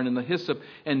scarlet yarn and the hyssop,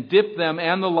 and dip them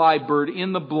and the live bird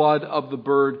in the blood of the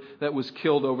bird that was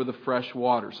killed over the fresh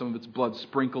water." Some of its blood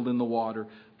sprinkled in the water.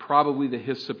 Probably the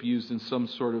hyssop used in some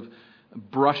sort of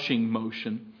brushing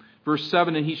motion. Verse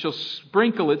 7, "And he shall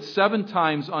sprinkle it 7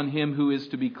 times on him who is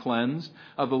to be cleansed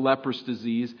of the leprous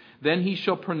disease. Then he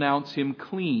shall pronounce him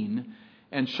clean,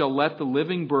 and shall let the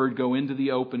living bird go into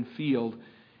the open field.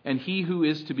 And he who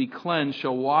is to be cleansed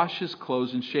shall wash his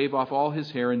clothes and shave off all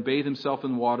his hair and bathe himself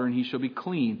in water, and he shall be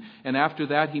clean. And after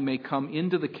that he may come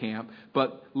into the camp,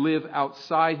 but live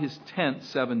outside his tent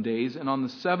 7 days. And on the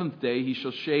 7th day he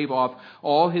shall shave off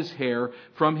all his hair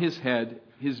from his head,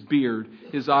 his beard,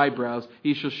 his eyebrows.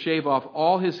 He shall shave off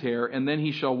all his hair, and then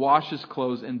he shall wash his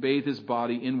clothes and bathe his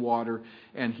body in water,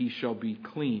 and he shall be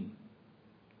clean.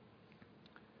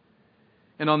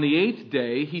 And on the 8th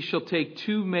day he shall take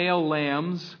 2 male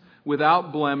lambs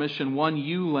without blemish, and 1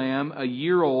 ewe lamb a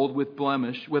year old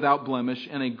without blemish,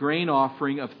 and a grain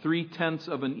offering of 3/10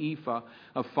 of an ephah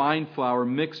of fine flour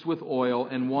mixed with oil,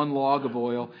 and 1 log of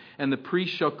oil. And the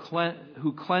priest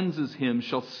who cleanses him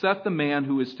shall set the man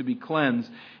who is to be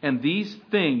cleansed, and these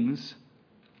things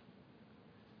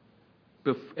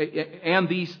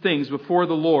before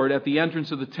the Lord at the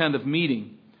entrance of the tent of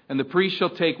meeting. And the priest shall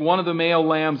take 1 of the male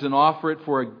lambs and offer it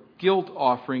for a guilt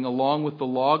offering along with the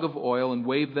log of oil, and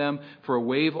wave them for a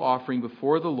wave offering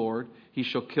before the Lord. He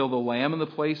shall kill the lamb in the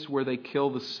place where they kill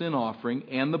the sin offering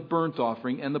and the burnt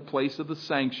offering, and the place of the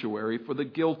sanctuary, for the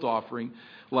guilt offering,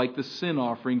 like the sin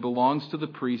offering, belongs to the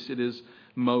priest. It is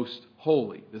most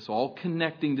holy. This all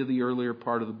connecting to the earlier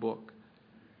part of the book.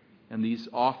 And these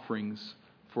offerings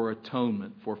for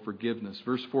atonement, for forgiveness.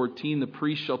 Verse 14, "The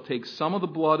priest shall take some of the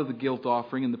blood of the guilt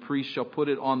offering, and the priest shall put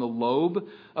it on the lobe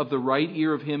of the right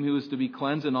ear of him who is to be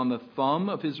cleansed, and on the thumb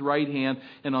of his right hand,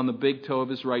 and on the big toe of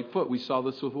his right foot." We saw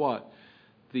this with what?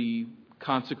 The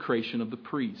consecration of the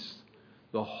priest.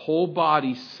 The whole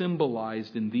body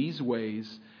symbolized in these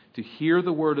ways to hear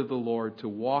the word of the Lord, to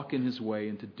walk in his way,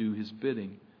 and to do his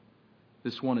bidding.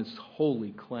 This one is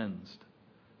wholly cleansed.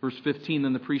 Verse 15,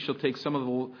 "Then the priest shall take some of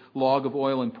the log of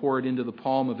oil and pour it into the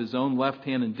palm of his own left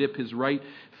hand, and dip his right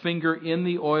finger in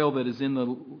the oil that is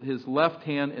in his left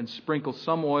hand, and sprinkle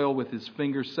some oil with his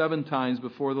finger 7 times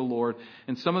before the Lord.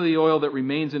 And some of the oil that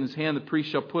remains in his hand the priest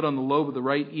shall put on the lobe of the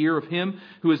right ear of him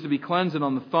who is to be cleansed, and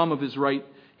on the thumb of his right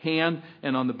hand,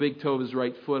 and on the big toe of his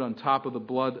right foot, on top of the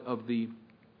blood of the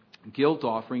guilt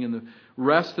offering. And the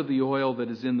rest of the oil that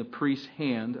is in the priest's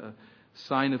hand, a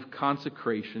sign of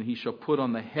consecration, he shall put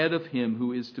on the head of him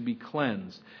who is to be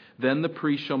cleansed. Then the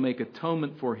priest shall make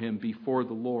atonement for him before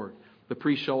the Lord. The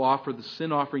priest shall offer the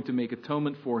sin offering to make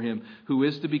atonement for him who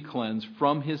is to be cleansed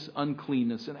from his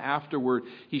uncleanness, and afterward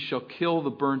he shall kill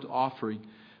the burnt offering.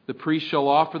 The priest shall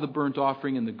offer the burnt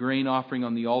offering and the grain offering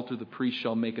on the altar. The priest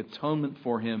shall make atonement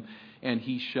for him, and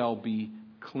he shall be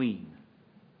clean.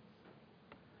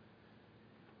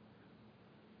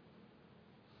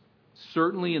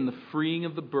 Certainly in the freeing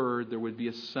of the bird, there would be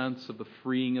a sense of the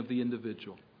freeing of the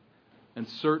individual. And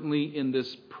certainly in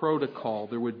this protocol,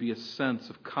 there would be a sense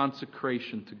of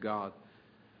consecration to God.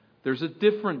 There's a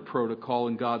different protocol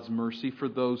in God's mercy for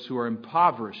those who are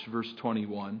impoverished, verse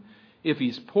 21. If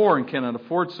he's poor and cannot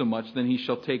afford so much, then he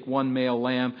shall take one male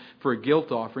lamb for a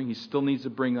guilt offering. He still needs to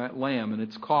bring that lamb, and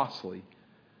it's costly,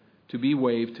 to be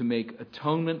waved to make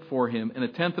atonement for him, and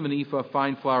 1/10 of an ephah of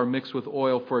fine flour mixed with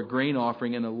oil for a grain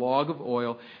offering, and a log of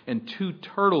oil, and 2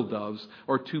 turtle doves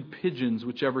or 2 pigeons,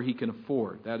 whichever he can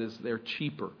afford. That is, they're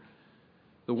cheaper.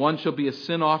 The one shall be a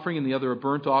sin offering and the other a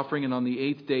burnt offering, and on the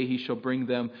 8th day he shall bring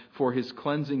them for his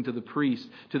cleansing to the priest,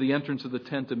 to the entrance of the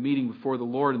tent of meeting before the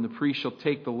Lord. And the priest shall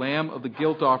take the lamb of the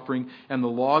guilt offering and the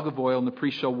log of oil, and the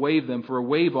priest shall wave them for a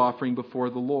wave offering before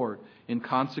the Lord, in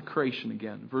consecration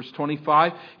again. Verse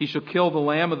 25, he shall kill the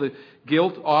lamb of the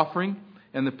guilt offering,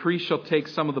 and the priest shall take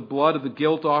some of the blood of the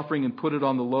guilt offering and put it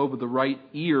on the lobe of the right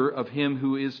ear of him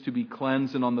who is to be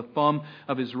cleansed, and on the thumb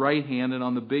of his right hand, and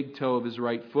on the big toe of his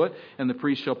right foot. And the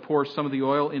priest shall pour some of the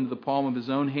oil into the palm of his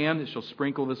own hand, and shall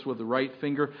sprinkle this with the right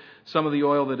finger, some of the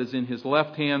oil that is in his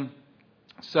left hand,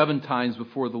 7 times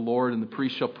before the Lord. And the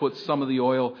priest shall put some of the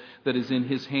oil that is in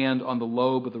his hand on the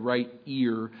lobe of the right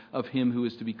ear of him who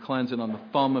is to be cleansed, and on the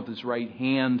thumb of his right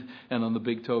hand, and on the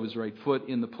big toe of his right foot,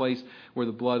 in the place where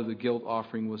the blood of the guilt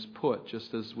offering was put,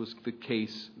 just as was the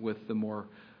case with the more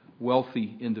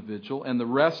wealthy individual. And the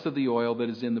rest of the oil that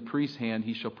is in the priest's hand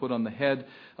he shall put on the head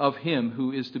of him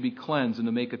who is to be cleansed, and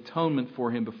to make atonement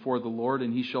for him before the Lord.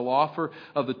 And he shall offer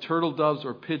of the turtle doves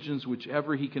or pigeons,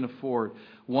 whichever he can afford,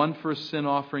 one for a sin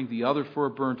offering, the other for a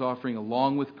burnt offering,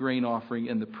 along with grain offering.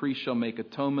 And the priest shall make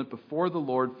atonement before the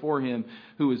Lord for him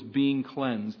who is being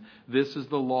cleansed. This is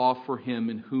the law for him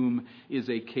in whom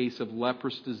is a case of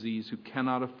leprous disease, who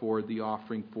cannot afford the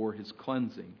offering for his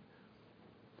cleansing.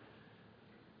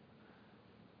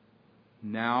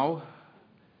 Now,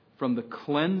 from the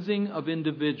cleansing of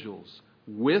individuals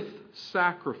with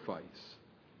sacrifice,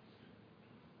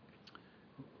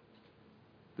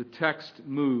 the text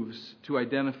moves to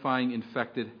identifying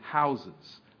infected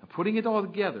houses. Now, putting it all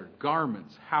together,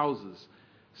 garments, houses,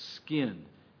 skin,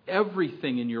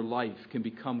 everything in your life can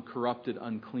become corrupted,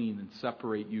 unclean, and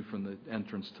separate you from the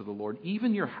entrance to the Lord,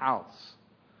 even your house.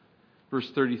 Verse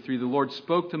 33, the Lord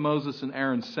spoke to Moses and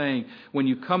Aaron, saying, when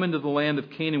you come into the land of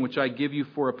Canaan, which I give you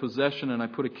for a possession, and I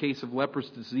put a case of leprous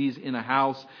disease in a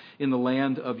house in the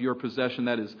land of your possession,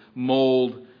 that is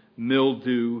mold,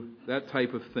 mildew, that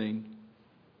type of thing.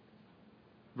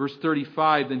 Verse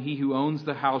 35, then he who owns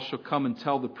the house shall come and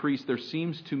tell the priest, there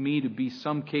seems to me to be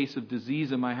some case of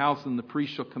disease in my house, and the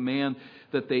priest shall command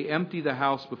that they empty the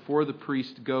house before the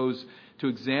priest goes to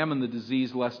examine the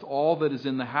disease, lest all that is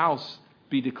in the house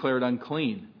be declared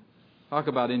unclean. Talk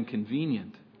about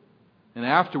inconvenient. And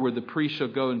afterward the priest shall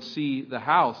go and see the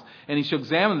house, and he shall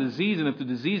examine the disease, and if the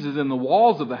disease is in the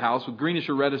walls of the house with greenish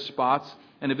or reddish spots,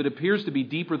 and if it appears to be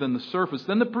deeper than the surface,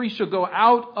 then the priest shall go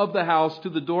out of the house to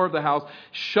the door of the house,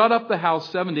 shut up the house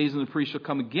 7 days, and the priest shall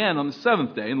come again on the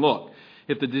 7th day. And look,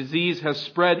 if the disease has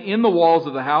spread in the walls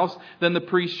of the house, then the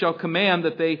priest shall command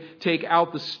that they take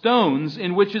out the stones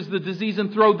in which is the disease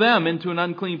and throw them into an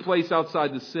unclean place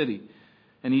outside the city.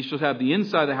 And he shall have the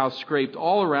inside of the house scraped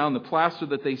all around. The plaster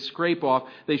that they scrape off,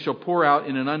 they shall pour out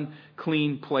in an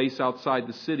unclean place outside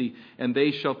the city. And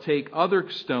they shall take other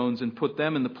stones and put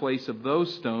them in the place of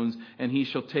those stones. And he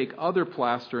shall take other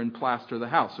plaster and plaster the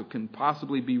house. So it can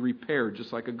possibly be repaired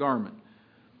just like a garment.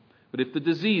 But if the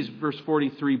disease, verse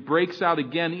 43, breaks out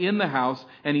again in the house,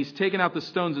 and he's taken out the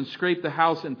stones and scraped the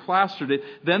house and plastered it,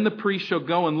 then the priest shall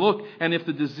go and look, and if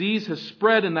the disease has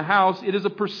spread in the house, it is a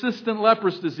persistent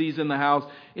leprous disease in the house,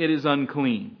 it is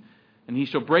unclean. And he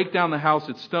shall break down the house,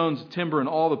 its stones, timber, and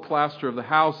all the plaster of the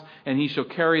house, and he shall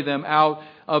carry them out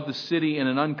of the city in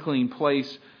an unclean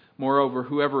place. Moreover,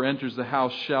 whoever enters the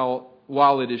house shall,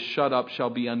 while it is shut up, shall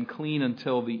be unclean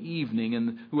until the evening.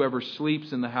 And whoever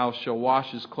sleeps in the house shall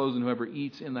wash his clothes, and whoever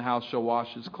eats in the house shall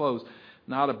wash his clothes.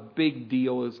 Not a big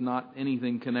deal. It's not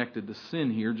anything connected to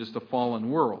sin here, just a fallen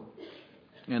world.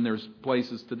 And there's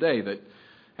places today that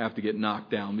have to get knocked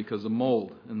down because of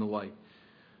mold and the like.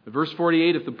 Verse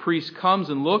 48, if the priest comes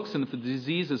and looks, and if the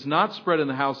disease is not spread in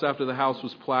the house after the house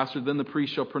was plastered, then the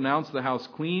priest shall pronounce the house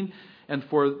clean, and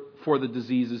for the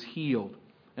disease is healed.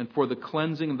 And for the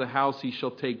cleansing of the house he shall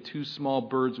take 2 small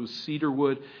birds with cedar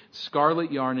wood,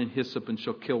 scarlet yarn, and hyssop, and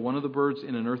shall kill one of the birds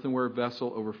in an earthenware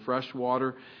vessel over fresh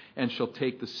water, and shall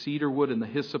take the cedar wood and the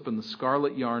hyssop and the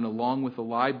scarlet yarn along with the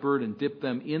live bird, and dip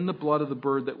them in the blood of the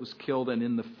bird that was killed, and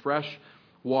in the fresh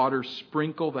water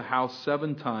sprinkle the house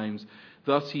 7 times.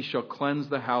 Thus he shall cleanse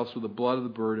the house with the blood of the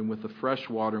bird, and with the fresh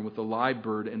water, and with the live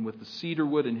bird, and with the cedar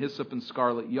wood and hyssop and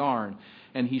scarlet yarn.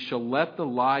 And he shall let the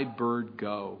live bird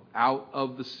go out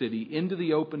of the city into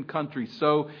the open country.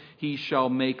 So he shall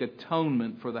make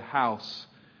atonement for the house,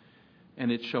 and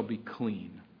it shall be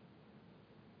clean.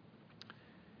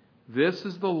 This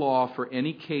is the law for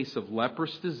any case of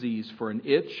leprous disease, for an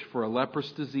itch, for a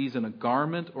leprous disease in a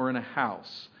garment or in a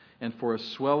house, and for a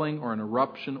swelling or an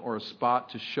eruption or a spot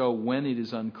to show when it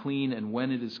is unclean and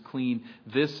when it is clean.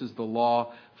 This is the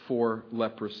law for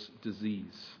leprous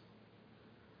disease.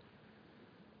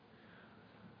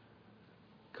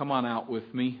 Come on out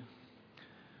with me.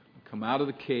 Come out of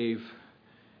the cave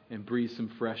and breathe some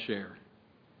fresh air.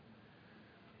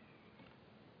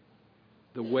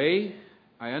 The way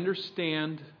I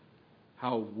understand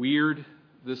how weird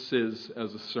this is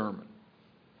as a sermon.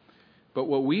 But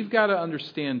what we've got to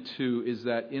understand too is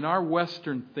that in our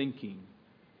Western thinking,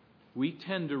 we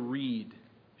tend to read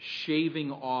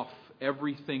shaving off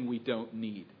everything we don't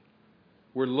need.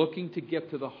 We're looking to get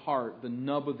to the heart, the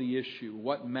nub of the issue,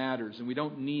 what matters, and we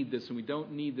don't need this, and we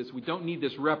don't need this. We don't need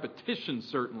this repetition,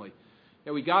 certainly.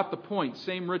 Yeah, we got the point.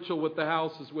 Same ritual with the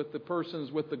house as with the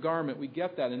persons, with the garment. We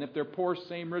get that. And if they're poor,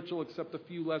 same ritual except a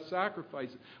few less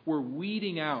sacrifices. We're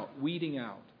weeding out.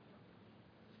 And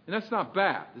that's not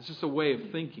bad. It's just a way of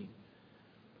thinking.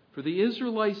 For the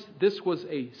Israelites, this was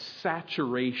a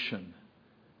saturation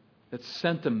that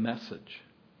sent a message.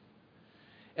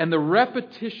 And the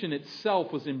repetition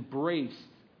itself was embraced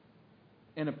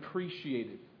and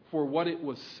appreciated for what it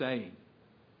was saying.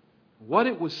 What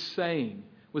it was saying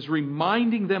was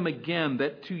reminding them again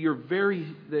that to your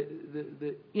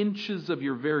the inches of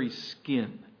your very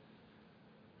skin,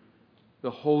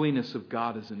 the holiness of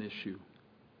God is an issue.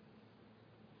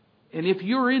 And if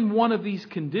you're in one of these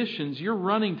conditions, you're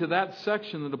running to that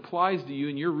section that applies to you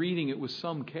and you're reading it with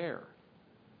some care.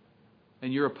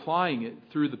 And you're applying it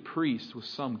through the priest with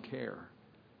some care.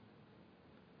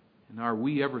 And are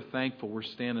we ever thankful we're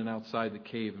standing outside the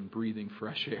cave and breathing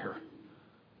fresh air?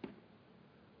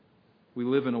 We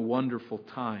live in a wonderful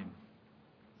time.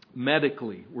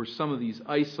 Medically, where some of these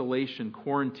isolation,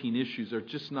 quarantine issues are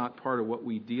just not part of what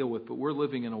we deal with, but we're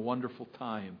living in a wonderful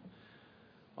time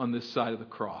on this side of the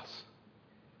cross.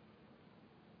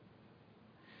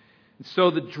 And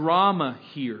so the drama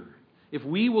here, if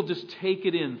we will just take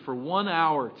it in for 1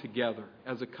 hour together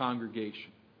as a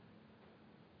congregation,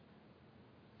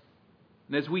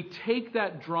 and as we take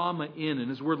that drama in,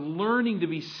 and as we're learning to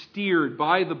be steered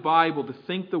by the Bible to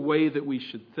think the way that we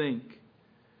should think,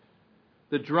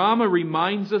 the drama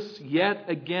reminds us yet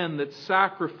again that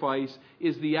sacrifice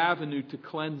is the avenue to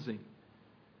cleansing.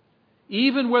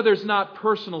 Even where there's not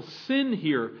personal sin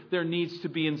here, there needs to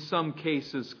be in some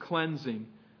cases cleansing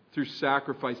through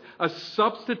sacrifice. A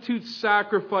substitute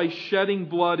sacrifice shedding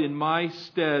blood in my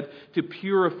stead to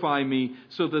purify me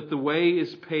so that the way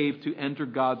is paved to enter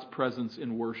God's presence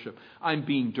in worship. I'm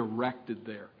being directed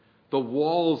there. The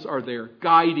walls are there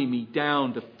guiding me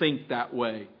down to think that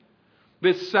way.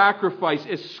 This sacrifice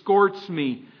escorts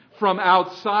me from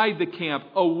outside the camp,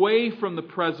 away from the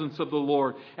presence of the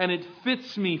Lord. And it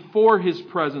fits me for His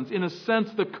presence. In a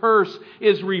sense, the curse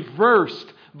is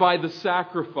reversed by the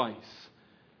sacrifice.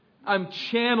 I'm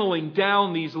channeling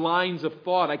down these lines of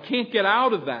thought. I can't get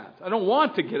out of that. I don't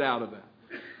want to get out of that.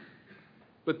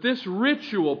 But this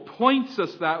ritual points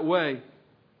us that way.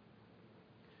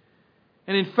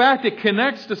 And in fact, it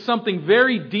connects to something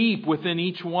very deep within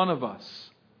each one of us.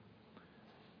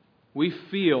 We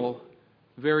feel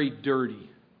very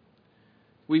dirty.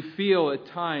 We feel at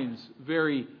times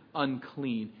very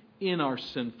unclean in our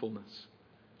sinfulness.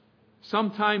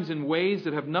 Sometimes in ways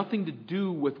that have nothing to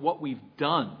do with what we've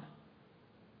done.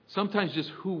 Sometimes just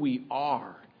who we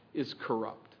are is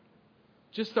corrupt.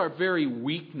 Just our very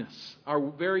weakness, our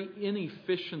very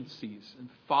inefficiencies and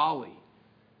folly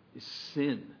is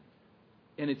sin.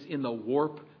 And it's in the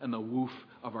warp and the woof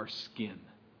of our skin.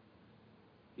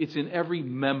 It's in every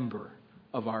member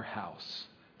of our house,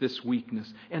 this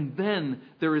weakness. And then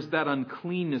there is that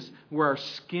uncleanness where our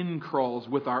skin crawls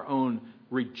with our own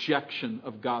rejection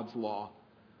of God's law,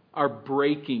 our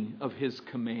breaking of His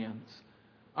commands,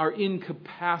 our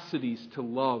incapacities to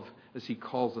love as He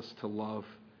calls us to love.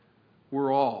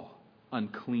 We're all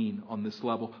unclean on this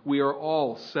level. We are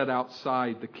all set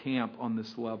outside the camp on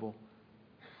this level.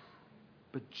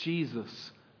 But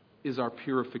Jesus is our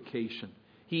purification.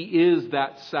 He is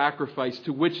that sacrifice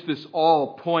to which this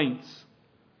all points.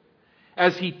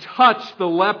 As He touched the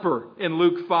leper in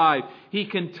Luke 5, He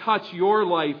can touch your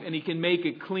life and He can make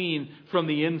it clean from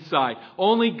the inside.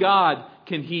 Only God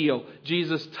can heal.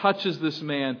 Jesus touches this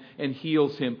man and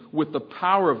heals him with the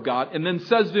power of God. And then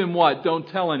says to him what? Don't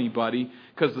tell anybody,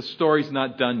 because the story's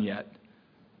not done yet.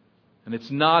 And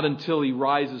it's not until He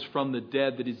rises from the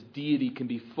dead that His deity can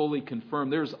be fully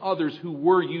confirmed. There's others who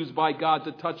were used by God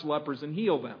to touch lepers and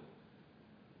heal them.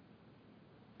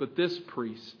 But this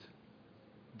priest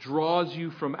draws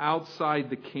you from outside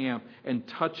the camp and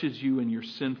touches you in your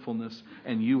sinfulness,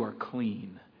 and you are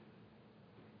clean.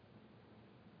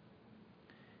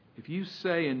 If you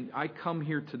say, and I come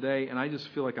here today and I just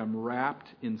feel like I'm wrapped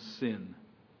in sin,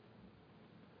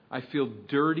 I feel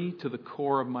dirty to the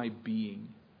core of my being,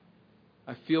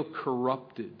 I feel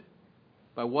corrupted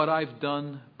by what I've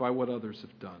done, by what others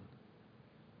have done.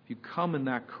 If you come in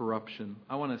that corruption,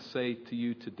 I want to say to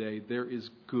you today, there is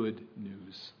good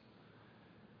news.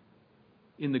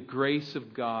 In the grace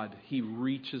of God, He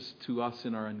reaches to us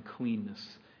in our uncleanness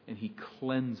and He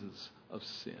cleanses of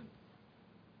sin.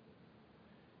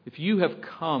 If you have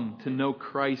come to know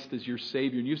Christ as your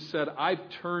Savior and you've said, I've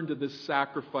turned to this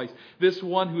sacrifice, this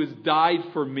one who has died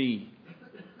for me,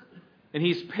 and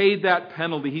He's paid that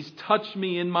penalty, He's touched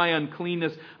me in my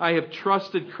uncleanness, I have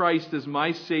trusted Christ as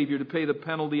my Savior to pay the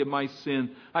penalty of my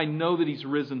sin, I know that He's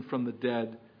risen from the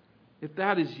dead. If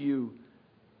that is you,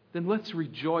 then let's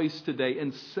rejoice today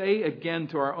and say again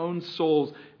to our own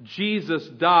souls, Jesus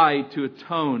died to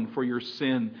atone for your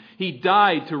sin. He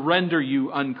died to render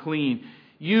you unclean.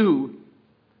 You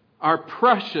are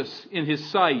precious in His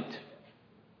sight.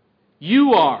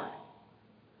 You are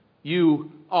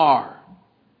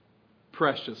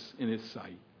precious in His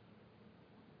sight.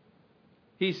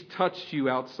 He's touched you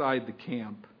outside the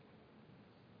camp.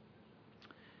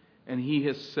 And He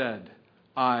has said,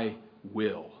 I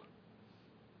will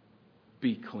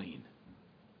be clean.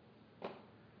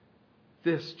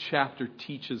 This chapter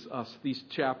teaches us, these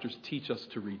chapters teach us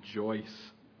to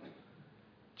rejoice.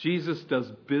 Jesus does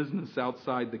business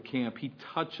outside the camp. He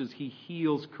touches, He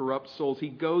heals corrupt souls. He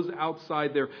goes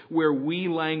outside there where we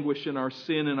languish in our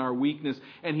sin and our weakness,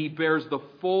 and He bears the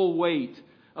full weight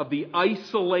of the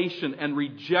isolation and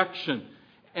rejection,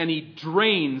 and He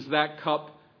drains that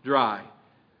cup dry.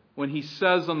 When He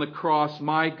says on the cross,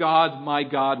 my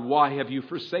God, why have you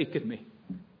forsaken me?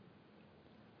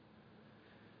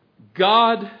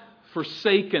 God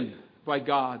forsaken by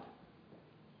God.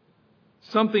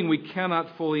 Something we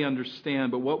cannot fully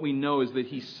understand, but what we know is that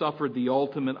He suffered the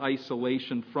ultimate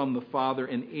isolation from the Father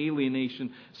and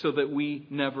alienation so that we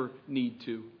never need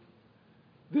to.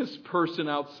 This person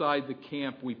outside the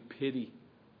camp we pity.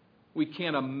 We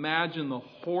can't imagine the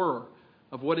horror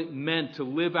of what it meant to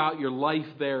live out your life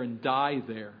there and die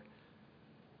there.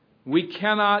 We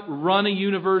cannot run a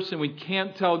universe and we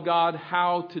can't tell God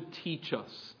how to teach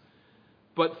us.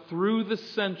 But through the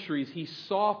centuries, He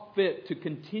saw fit to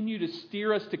continue to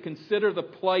steer us to consider the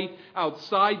plight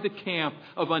outside the camp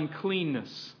of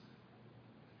uncleanness.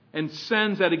 And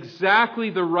sends at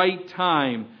exactly the right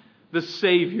time the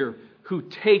Savior who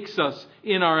takes us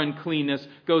in our uncleanness,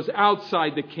 goes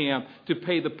outside the camp to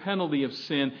pay the penalty of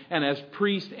sin, and as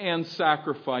priest and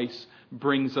sacrifice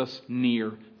brings us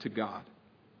near to God.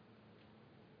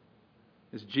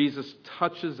 As Jesus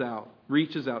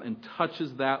reaches out and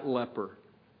touches that leper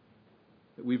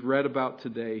that we've read about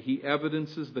today, He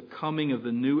evidences the coming of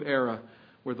the new era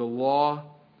where the law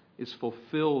is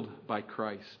fulfilled by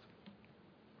Christ.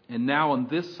 And now on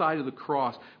this side of the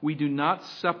cross, we do not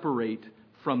separate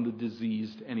from the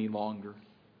diseased any longer.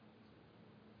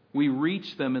 We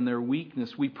reach them in their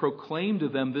weakness. We proclaim to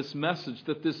them this message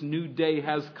that this new day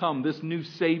has come. This new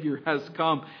Savior has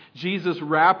come. Jesus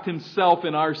wrapped Himself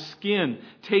in our skin,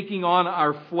 taking on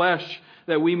our flesh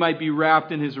that we might be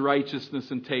wrapped in His righteousness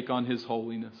and take on His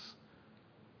holiness.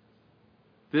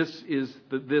 This is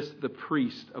the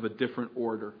priest of a different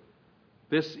order.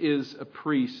 This is a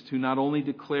priest who not only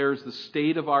declares the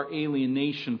state of our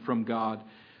alienation from God,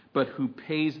 but who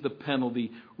pays the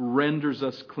penalty, renders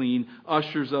us clean,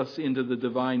 ushers us into the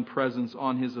divine presence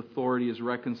on His authority as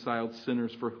reconciled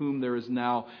sinners, for whom there is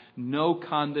now no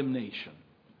condemnation,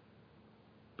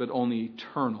 but only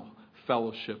eternal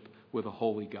fellowship with a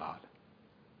holy God.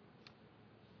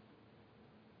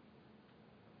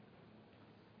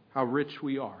 How rich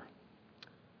we are,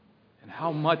 and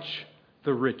how much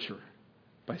the richer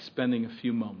by spending a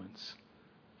few moments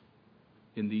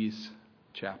in these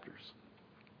chapters.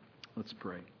 Let's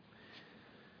pray.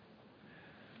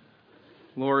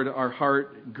 Lord, our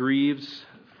heart grieves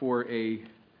for a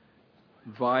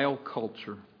vile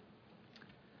culture.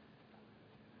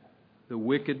 The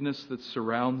wickedness that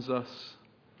surrounds us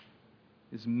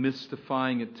is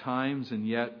mystifying at times and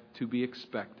yet to be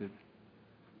expected.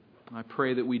 I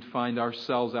pray that we'd find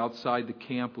ourselves outside the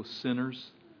camp with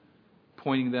sinners,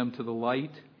 pointing them to the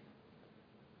light,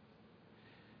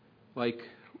 like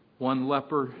one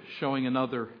leper showing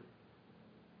another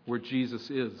where Jesus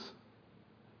is.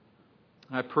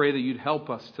 I pray that You'd help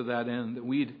us to that end, that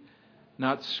we'd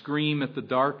not scream at the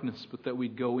darkness, but that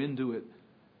we'd go into it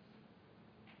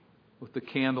with the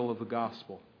candle of the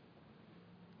gospel.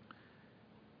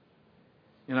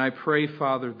 And I pray,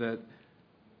 Father, that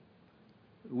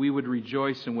we would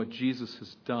rejoice in what Jesus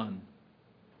has done.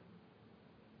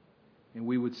 And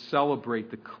we would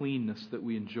celebrate the cleanness that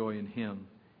we enjoy in Him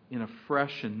in a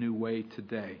fresh and new way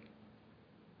today.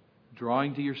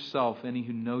 Drawing to yourself any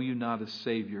who know you not as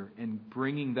Savior, and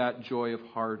bringing that joy of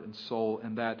heart and soul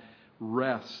and that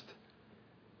rest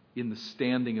in the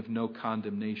standing of no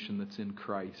condemnation that's in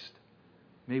Christ.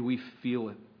 May we feel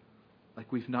it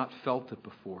like we've not felt it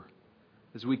before.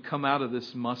 As we come out of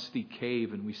this musty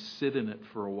cave and we sit in it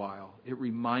for a while, it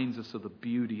reminds us of the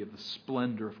beauty, of the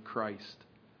splendor of Christ.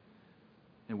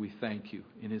 And we thank you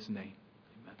in His name.